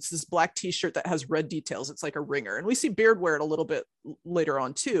ones. It's this black t-shirt that has red details. It's like a ringer. And we see Beard wear it a little bit later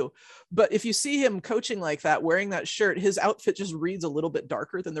on too. But if you see him coaching like that, wearing that shirt, his outfit just reads a little bit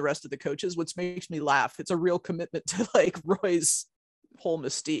darker than the rest of the coaches, which makes me laugh. It's a real commitment to like Roy's whole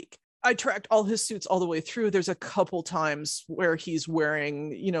mystique. I tracked all his suits all the way through. There's a couple times where he's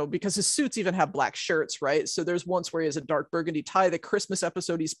wearing, you know, because his suits even have black shirts, right? So there's once where he has a dark burgundy tie. The Christmas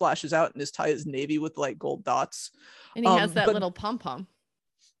episode, he splashes out and his tie is navy with like gold dots. And he has that little pom-pom.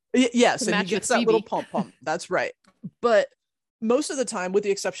 Yes, and he gets that little pom-pom. That's right. But most of the time, with the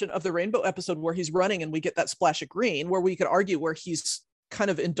exception of the Rainbow episode where he's running and we get that splash of green, where we could argue where he's kind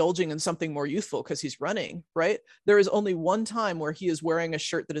of indulging in something more youthful because he's running, right? There is only one time where he is wearing a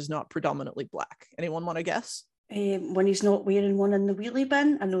shirt that is not predominantly black. Anyone want to guess? When he's not wearing one in the wheelie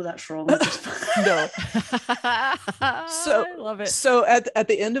bin. I know that's wrong. No. So I love it. So at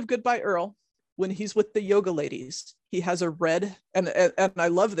the end of Goodbye Earl, when he's with the yoga ladies, he has a red, and I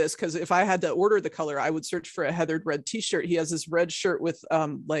love this because if I had to order the color, I would search for a heathered red t-shirt. He has this red shirt with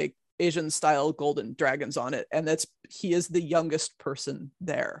like Asian style golden dragons on it, and he is the youngest person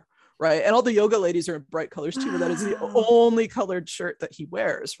there, right? And all the yoga ladies are in bright colors too, but that is the only colored shirt that he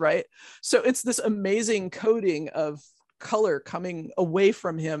wears, right? So it's this amazing coding of color coming away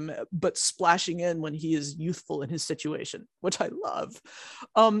from him but splashing in when he is youthful in his situation, which I love.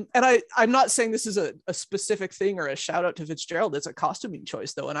 And I'm not saying this is a specific thing or a shout out to Fitzgerald. It's a costuming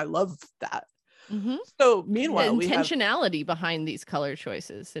choice though, and I love that. Mm-hmm. So meanwhile, the intentionality behind these color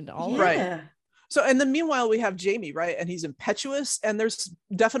choices and all right. So, and then meanwhile, we have Jamie, right? And he's impetuous. And there's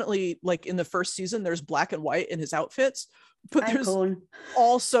definitely, like in the first season, there's black and white in his outfits. But there's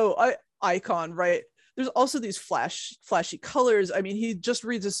also Icon, right? There's also these flashy colors. I mean, he just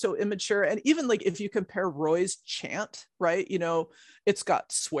reads as so immature. And even like if you compare Roy's chant, right? You know, it's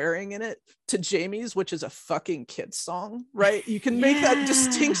got swearing in it, to Jamie's, which is a fucking kid's song, right? You can make that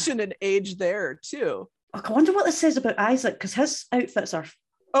distinction in age there too. I wonder what this says about Isaac, because his outfits are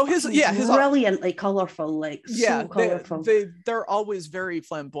his brilliantly colorful, like so colorful. They're always very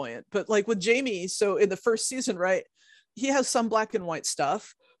flamboyant. But like with Jamie, so in the first season, right, he has some black and white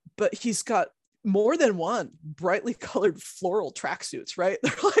stuff, but he's got more than one brightly colored floral tracksuits, right?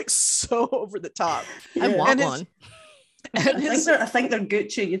 They're like so over the top. I want one. I think they're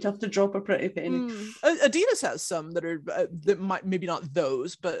Gucci. You'd have to drop a pretty penny. Adidas has some that are that might, maybe not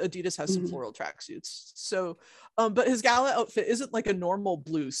those, but Adidas has some floral tracksuits. So, but his gala outfit isn't like a normal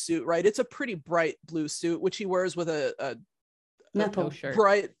blue suit, right? It's a pretty bright blue suit, which he wears with a shirt.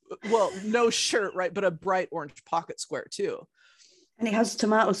 Bright, well, no shirt, right? But a bright orange pocket square too. And he has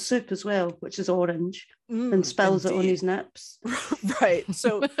tomato soup as well, which is orange, and spills it on his nips. Right.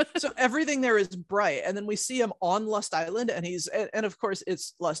 So everything there is bright. And then we see him on Lust Island, and and of course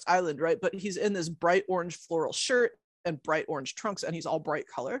it's Lust Island, right? But he's in this bright orange floral shirt and bright orange trunks, and he's all bright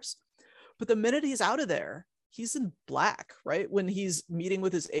colors. But the minute he's out of there, he's in black, right? When he's meeting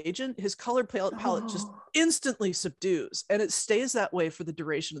with his agent, his color palette just instantly subdues, and it stays that way for the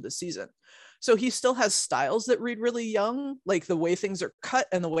duration of the season. So he still has styles that read really young, like the way things are cut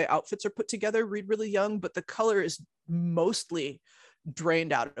and the way outfits are put together read really young, but the color is mostly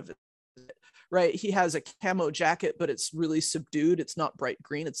drained out of it, right? He has a camo jacket, but it's really subdued. It's not bright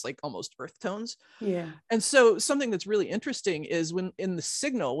green. It's like almost earth tones. Yeah. And so something that's really interesting is when in the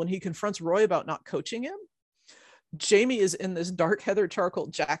signal, when he confronts Roy about not coaching him, Jamie is in this dark heather charcoal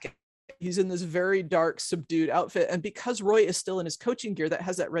jacket. He's in this very dark, subdued outfit. And because Roy is still in his coaching gear that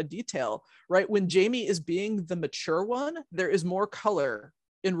has that red detail, right? When Jamie is being the mature one, there is more color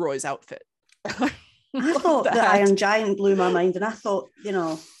in Roy's outfit. I thought the Iron Giant blew my mind, and I thought,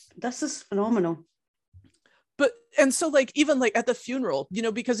 this is phenomenal. But, and so like, even like at the funeral,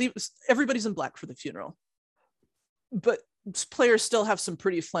 because everybody's in black for the funeral, but players still have some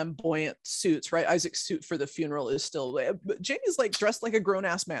pretty flamboyant suits, right? Isaac's suit for the funeral is still, but Jamie's like dressed like a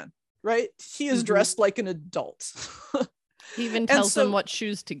grown-ass man, right? He is dressed like an adult. He even tells them what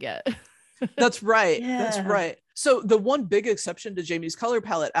shoes to get. That's right. Yeah. That's right. So the one big exception to Jamie's color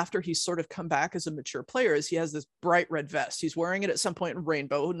palette after he's sort of come back as a mature player is he has this bright red vest. He's wearing it at some point in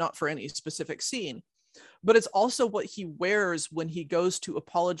Rainbow, not for any specific scene, but it's also what he wears when he goes to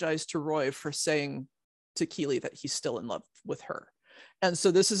apologize to Roy for saying to Keeley that he's still in love with her. And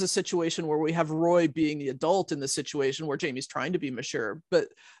so this is a situation where we have Roy being the adult in the situation where Jamie's trying to be mature,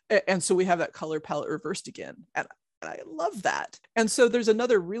 and so we have that color palette reversed again. And I love that. And so there's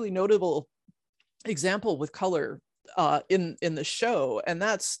another really notable example with color in the show, and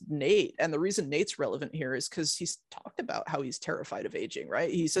that's Nate. And the reason Nate's relevant here is because he's talked about how he's terrified of aging,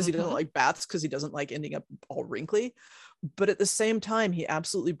 right? He says he doesn't like baths because he doesn't like ending up all wrinkly. But at the same time, he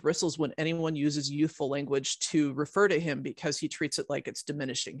absolutely bristles when anyone uses youthful language to refer to him because he treats it like it's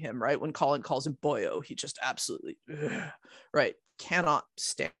diminishing him, right? When Colin calls him boyo, he just absolutely, right, cannot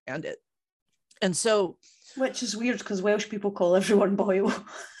stand it. And so... Which is weird because Welsh people call everyone boyo.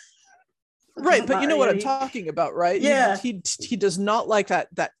 Right, but you know what I'm talking about, right? Yeah. He does not like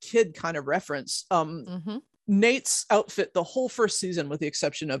that kid kind of reference. Nate's outfit the whole first season, with the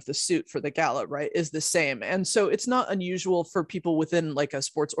exception of the suit for the gala, right, is the same. And so it's not unusual for people within like a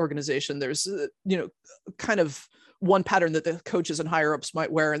sports organization. There's, kind of one pattern that the coaches and higher ups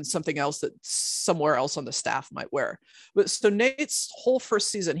might wear and something else that somewhere else on the staff might wear. But so Nate's whole first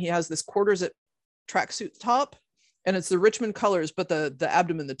season, he has this quarter zip tracksuit top, and it's the Richmond colors, but the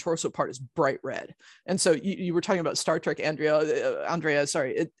abdomen, the torso part is bright red. And so you were talking about Star Trek, Andrea,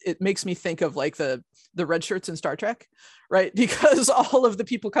 sorry. It makes me think of like the red shirts in Star Trek, right? Because all of the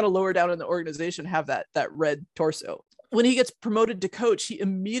people kind of lower down in the organization have that red torso. When he gets promoted to coach, he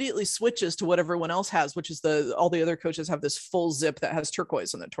immediately switches to what everyone else has, which is all the other coaches have this full zip that has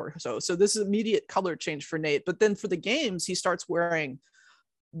turquoise on the torso. So this is immediate color change for Nate. But then for the games, he starts wearing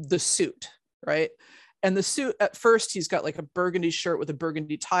the suit, right? And the suit, at first, he's got like a burgundy shirt with a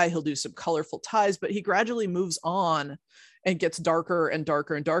burgundy tie. He'll do some colorful ties, but he gradually moves on and gets darker and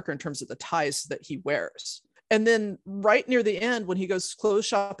darker and darker in terms of the ties that he wears. And then right near the end, when he goes clothes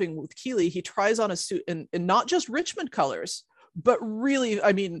shopping with Keeley, he tries on a suit in not just Richmond colors, but really,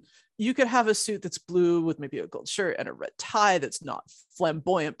 I mean, you could have a suit that's blue with maybe a gold shirt and a red tie that's not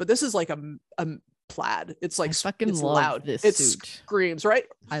flamboyant, but this is like a plaid. It's like, it's loud. It screams, right?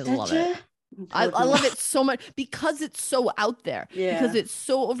 I love it. I love it so much because it's so out there. Yeah. Because it's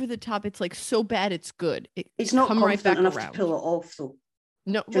so over the top. It's like so bad it's good. It's not confident enough to pull it off, though.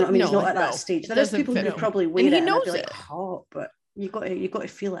 No, do you know what I mean? He's not at that stage. There's people who probably wear it and knows it. Like, hot, but you got to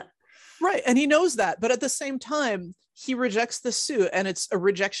feel it. Right, and he knows that, but at the same time, he rejects the suit, and it's a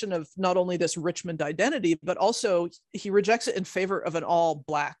rejection of not only this Richmond identity, but also he rejects it in favor of an all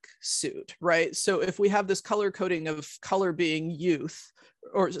black suit, right? So if we have this color coding of color being youth,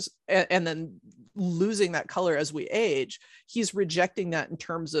 and then losing that color as we age. He's rejecting that in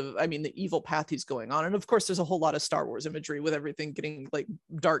terms of, I mean, the evil path he's going on. And of course, there's a whole lot of Star Wars imagery with everything getting like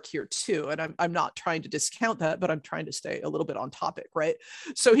dark here too. And I'm not trying to discount that, but I'm trying to stay a little bit on topic, right?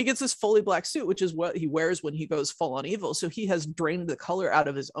 So he gets this fully black suit, which is what he wears when he goes full on evil. So he has drained the color out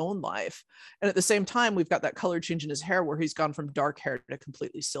of his own life. And at the same time, we've got that color change in his hair where he's gone from dark hair to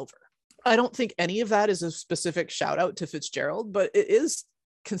completely silver. I don't think any of that is a specific shout out to Fitzgerald, but it is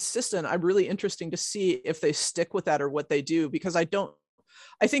consistent. I'm really interesting to see if they stick with that or what they do, because I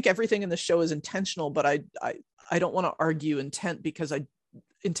think everything in the show is intentional, but I don't want to argue intent, because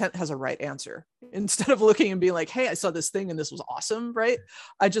intent has a right answer. Instead of looking and being like, hey, I saw this thing and this was awesome, right?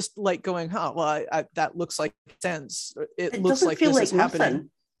 I just like going, that looks like sense. It looks like this is happening.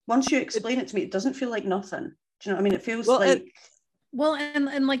 Once you explain it to me, it doesn't feel like nothing. Do you know what I mean? It feels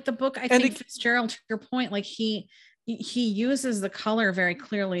and like the book, I think Fitzgerald, to your point, like he uses the color very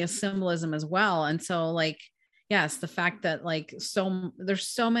clearly as symbolism as well. And so like, yes, the fact that like there's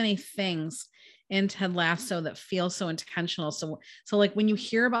so many things in Ted Lasso that feel so intentional. So like when you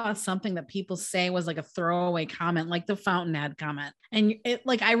hear about something that people say was like a throwaway comment, like the Fountainhead comment, and it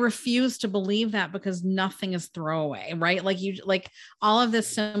like, I refuse to believe that, because nothing is throwaway, right? Like all of this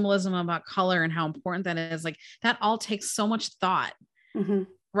symbolism about color and how important that is, like that all takes so much thought. Mm-hmm.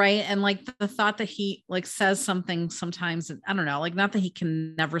 Right. And like the thought that he like says something sometimes, I don't know, like not that he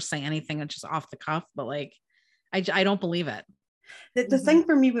can never say anything that's just off the cuff, but like, I don't believe it. The thing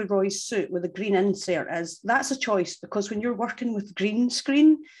for me with Roy's suit with the green insert is that's a choice, because when you're working with green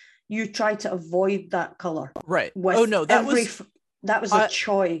screen, you try to avoid that color. Right. Oh no, that was a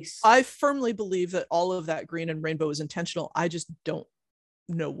choice. I firmly believe that all of that green and rainbow is intentional. I just don't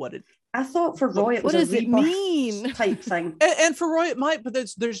know what it. I thought for Roy it was a rebirth type thing. And for Roy it might, but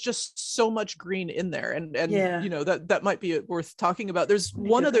there's just so much green in there, and you know, that might be worth talking about. There's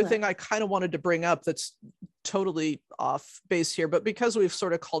one other thing I kind of wanted to bring up that's totally off base here, but because we've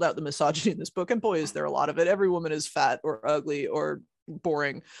sort of called out the misogyny in this book, and boy is there a lot of it. Every woman is fat or ugly or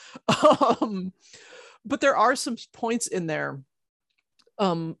boring. But there are some points in there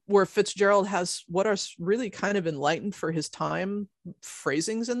where Fitzgerald has what are really kind of enlightened for his time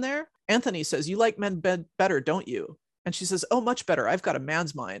phrasings in there. Anthony says, "You like men better, don't you?" And she says, "Oh, much better. I've got a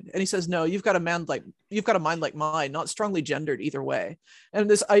man's mind." And he says, "No, you've got a mind like mine, not strongly gendered either way." And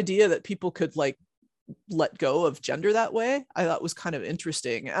this idea that people could like let go of gender that way, I thought was kind of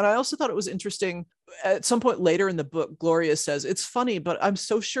interesting. And I also thought it was interesting at some point later in the book, Gloria says, "It's funny, but I'm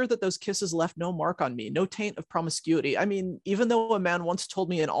so sure that those kisses left no mark on me, no taint of promiscuity. I mean, even though a man once told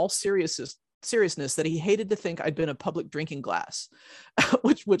me in all seriousness that he hated to think I'd been a public drinking glass,"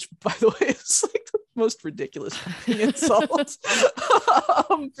 which by the way is like the most ridiculous insult.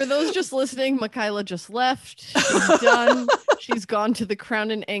 For those just listening, Michaela just left. She's done. She's gone to the Crown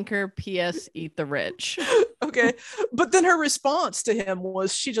and Anchor. P.S. Eat the rich. Okay, but then her response to him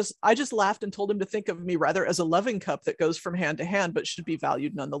was, I just laughed and told him to think of me rather as a loving cup that goes from hand to hand, but should be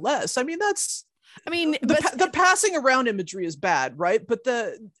valued nonetheless. I mean, the passing around imagery is bad, right? But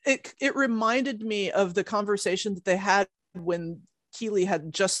it reminded me of the conversation that they had when Keeley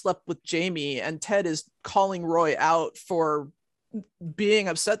had just slept with Jamie, and Ted is calling Roy out for being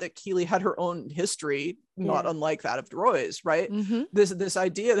upset that Keeley had her own history, not unlike that of Roy's, right? Mm-hmm. This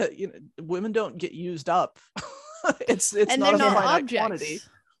idea that, you know, women don't get used up. it's and not they're a not finite objects. Quantity.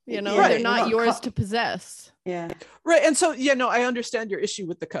 You know, right. They're not yours to possess. Yeah. Right. And so, yeah, no, I understand your issue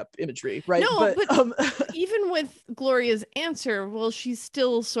with the cup imagery, right? No, but even with Gloria's answer, well, she's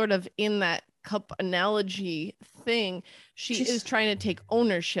still sort of in that cup analogy thing. She is trying to take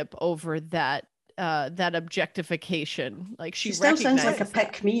ownership over that objectification. Like she still sounds like a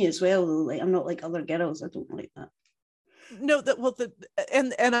pick me as well, though. Like, I'm not like other girls. I don't like that. No,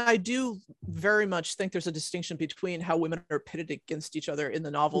 and I do very much think there's a distinction between how women are pitted against each other in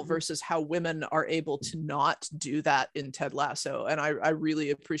the novel versus how women are able to not do that in Ted Lasso. And I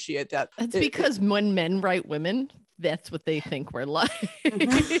really appreciate that. It's because when men write women, that's what they think we're like.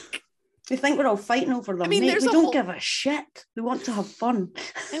 They think we're all fighting over them. I mean, we don't give a shit. We want to have fun.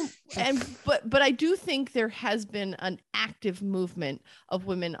 But I do think there has been an active movement of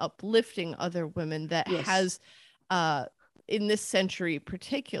women uplifting other women that has in this century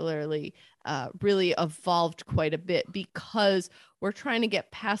particularly really evolved quite a bit, because we're trying to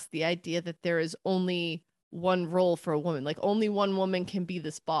get past the idea that there is only one role for a woman. Like only one woman can be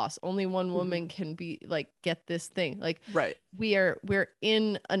this boss. Only one woman can be like, get this thing. Like, right. We're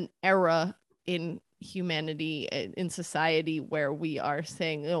in an era in humanity, in society, where we are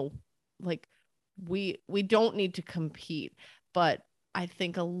saying, like we don't need to compete, but I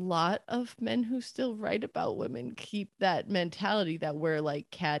think a lot of men who still write about women keep that mentality that we're like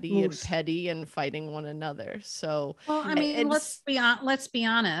catty and petty and fighting one another. So, well, I mean, let's be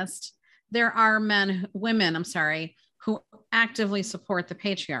honest. There are women, I'm sorry, who actively support the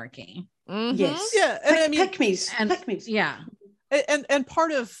patriarchy. Mm-hmm. Yes. Yeah. And I mean, pick-me's. Yeah. And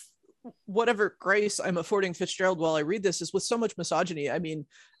part of whatever grace I'm affording Fitzgerald while I read this is with so much misogyny. I mean,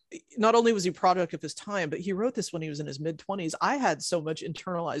 not only was he a product of his time, but he wrote this when he was in his mid-20s. I had so much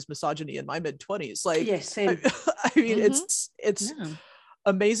internalized misogyny in my mid-20s. Like, yes, I mean, it's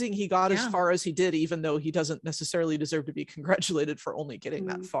amazing he got as far as he did, even though he doesn't necessarily deserve to be congratulated for only getting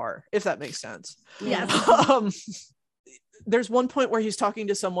that far, if that makes sense. Yeah. There's one point where he's talking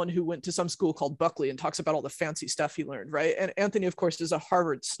to someone who went to some school called Buckley and talks about all the fancy stuff he learned, right? And Anthony, of course, is a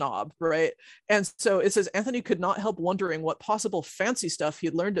Harvard snob, right? And so it says Anthony could not help wondering what possible fancy stuff he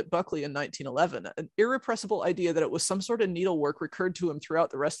had learned at Buckley in 1911. An irrepressible idea that it was some sort of needlework recurred to him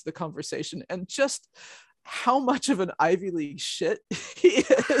throughout the rest of the conversation, and just how much of an Ivy League shit he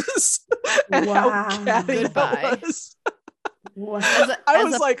is, and how catty that was. I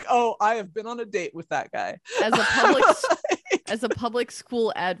was like, oh, I have been on a date with that guy. As a public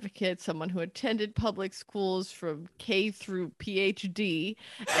school advocate, someone who attended public schools from K through PhD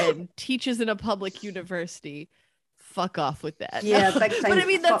and teaches in a public university, fuck off with that. Yeah, but I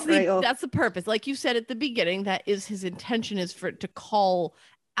mean, that's the purpose. Like you said at the beginning, that is his intention, is for it to call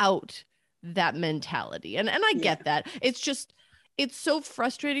out that mentality. And I get that. It's just, it's so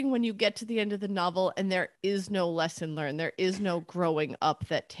frustrating when you get to the end of the novel and there is no lesson learned. There is no growing up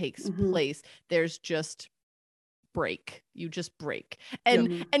that takes place. There's just break. You just break.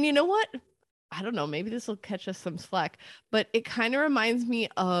 And you know what? I don't know, maybe this will catch us some slack, but it kind of reminds me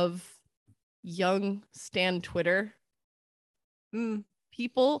of young Stan Twitter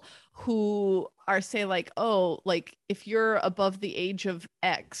people who are saying like, oh, like if you're above the age of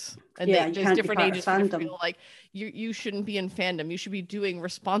X, and there's different ages for people, like you shouldn't be in fandom. You should be doing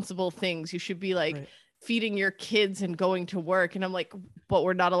responsible things. You should be like feeding your kids and going to work. And I'm like, but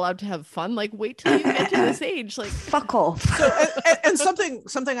we're not allowed to have fun. Like, wait till you get to this age. Like, fuck off. So, and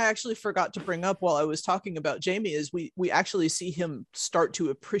something I actually forgot to bring up while I was talking about Jamie is we actually see him start to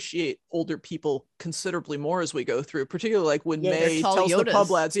appreciate older people considerably more as we go through, particularly like when May tells the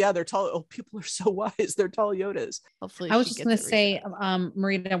pub lads, they're tall. Oh, people are so wise. They're tall Yodas. Hopefully, I was just going to say,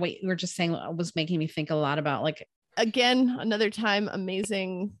 Marita, what you were just saying was making me think a lot about, like, again, another time,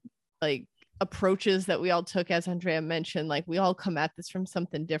 amazing, like, approaches that we all took, as Andrea mentioned. Like, we all come at this from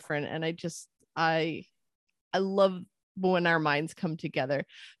something different, and I love when our minds come together.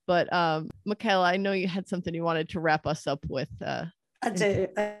 But Michaela, I know you had something you wanted to wrap us up with. I do.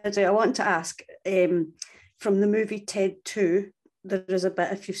 I want to ask, from the movie Ted 2, there is a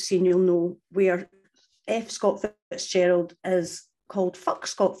bit, if you've seen, you'll know, where F. Scott Fitzgerald is called Fuck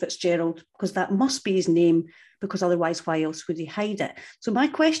Scott Fitzgerald, because that must be his name, because otherwise why else would he hide it? So my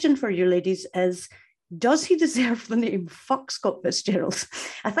question for you ladies is, does he deserve the name Fuck Scott Fitzgerald?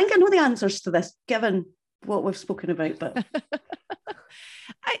 I think I know the answers to this, given what we've spoken about, but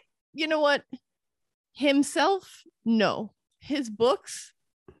you know what? Himself, no. His books,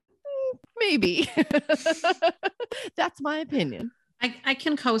 maybe. That's my opinion. I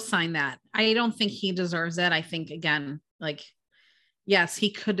can co-sign that. I don't think he deserves it. I think, again, like, yes,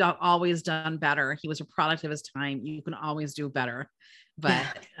 he could have always done better. He was a product of his time. You can always do better. But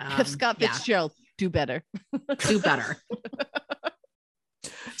Scott Fitzgerald, do better. Do better.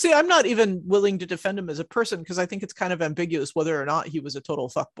 See, I'm not even willing to defend him as a person, because I think it's kind of ambiguous whether or not he was a total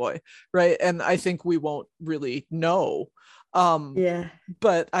fuckboy, right? And I think we won't really know.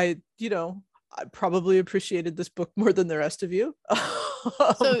 But I probably appreciated this book more than the rest of you.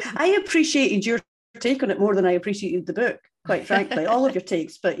 So I appreciated your take on it more than I appreciated the book, quite frankly. All of your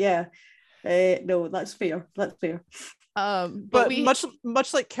takes, but no, that's fair. But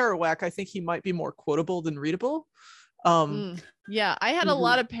much like Kerouac, I think he might be more quotable than readable. Yeah, I had a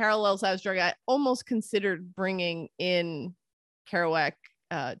lot of parallels I was drawing. I almost considered bringing in Kerouac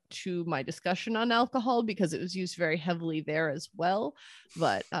to my discussion on alcohol, because it was used very heavily there as well.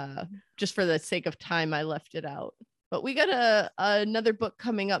 But just for the sake of time, I left it out. But we got another book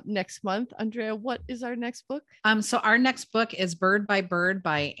coming up next month. Andrea, what is our next book? So our next book is Bird by Bird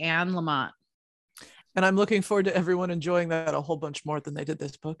by Anne Lamott. And I'm looking forward to everyone enjoying that a whole bunch more than they did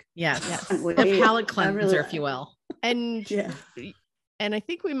this book. Yes. A palate cleanser, if you will. And and I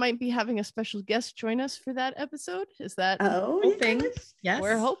think we might be having a special guest join us for that episode. Is that hoping? Yes.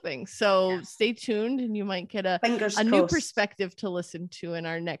 We're hoping. So stay tuned, and you might get a new perspective to listen to in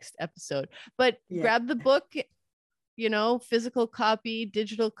our next episode. But grab the book, physical copy,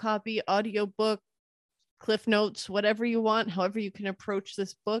 digital copy, audio book, Cliff Notes, whatever you want, however you can approach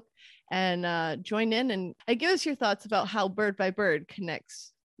this book, and join in and give us your thoughts about how Bird by Bird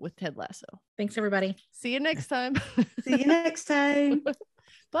connects with Ted Lasso. Thanks, everybody. See you next time. See you next time.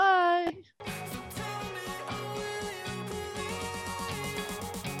 Bye.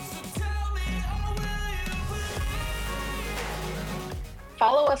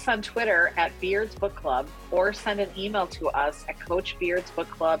 Follow us on Twitter at Beards Book Club or send an email to us at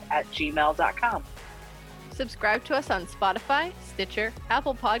coachbeardsbookclub@gmail.com. Subscribe to us on Spotify, Stitcher,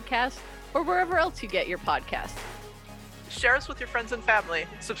 Apple Podcasts, or wherever else you get your podcasts. Share us with your friends and family,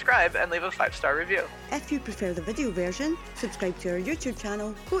 subscribe, and leave a 5-star review. If you prefer the video version, subscribe to our YouTube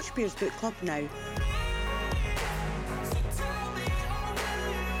channel, Coach Beards Book Club now.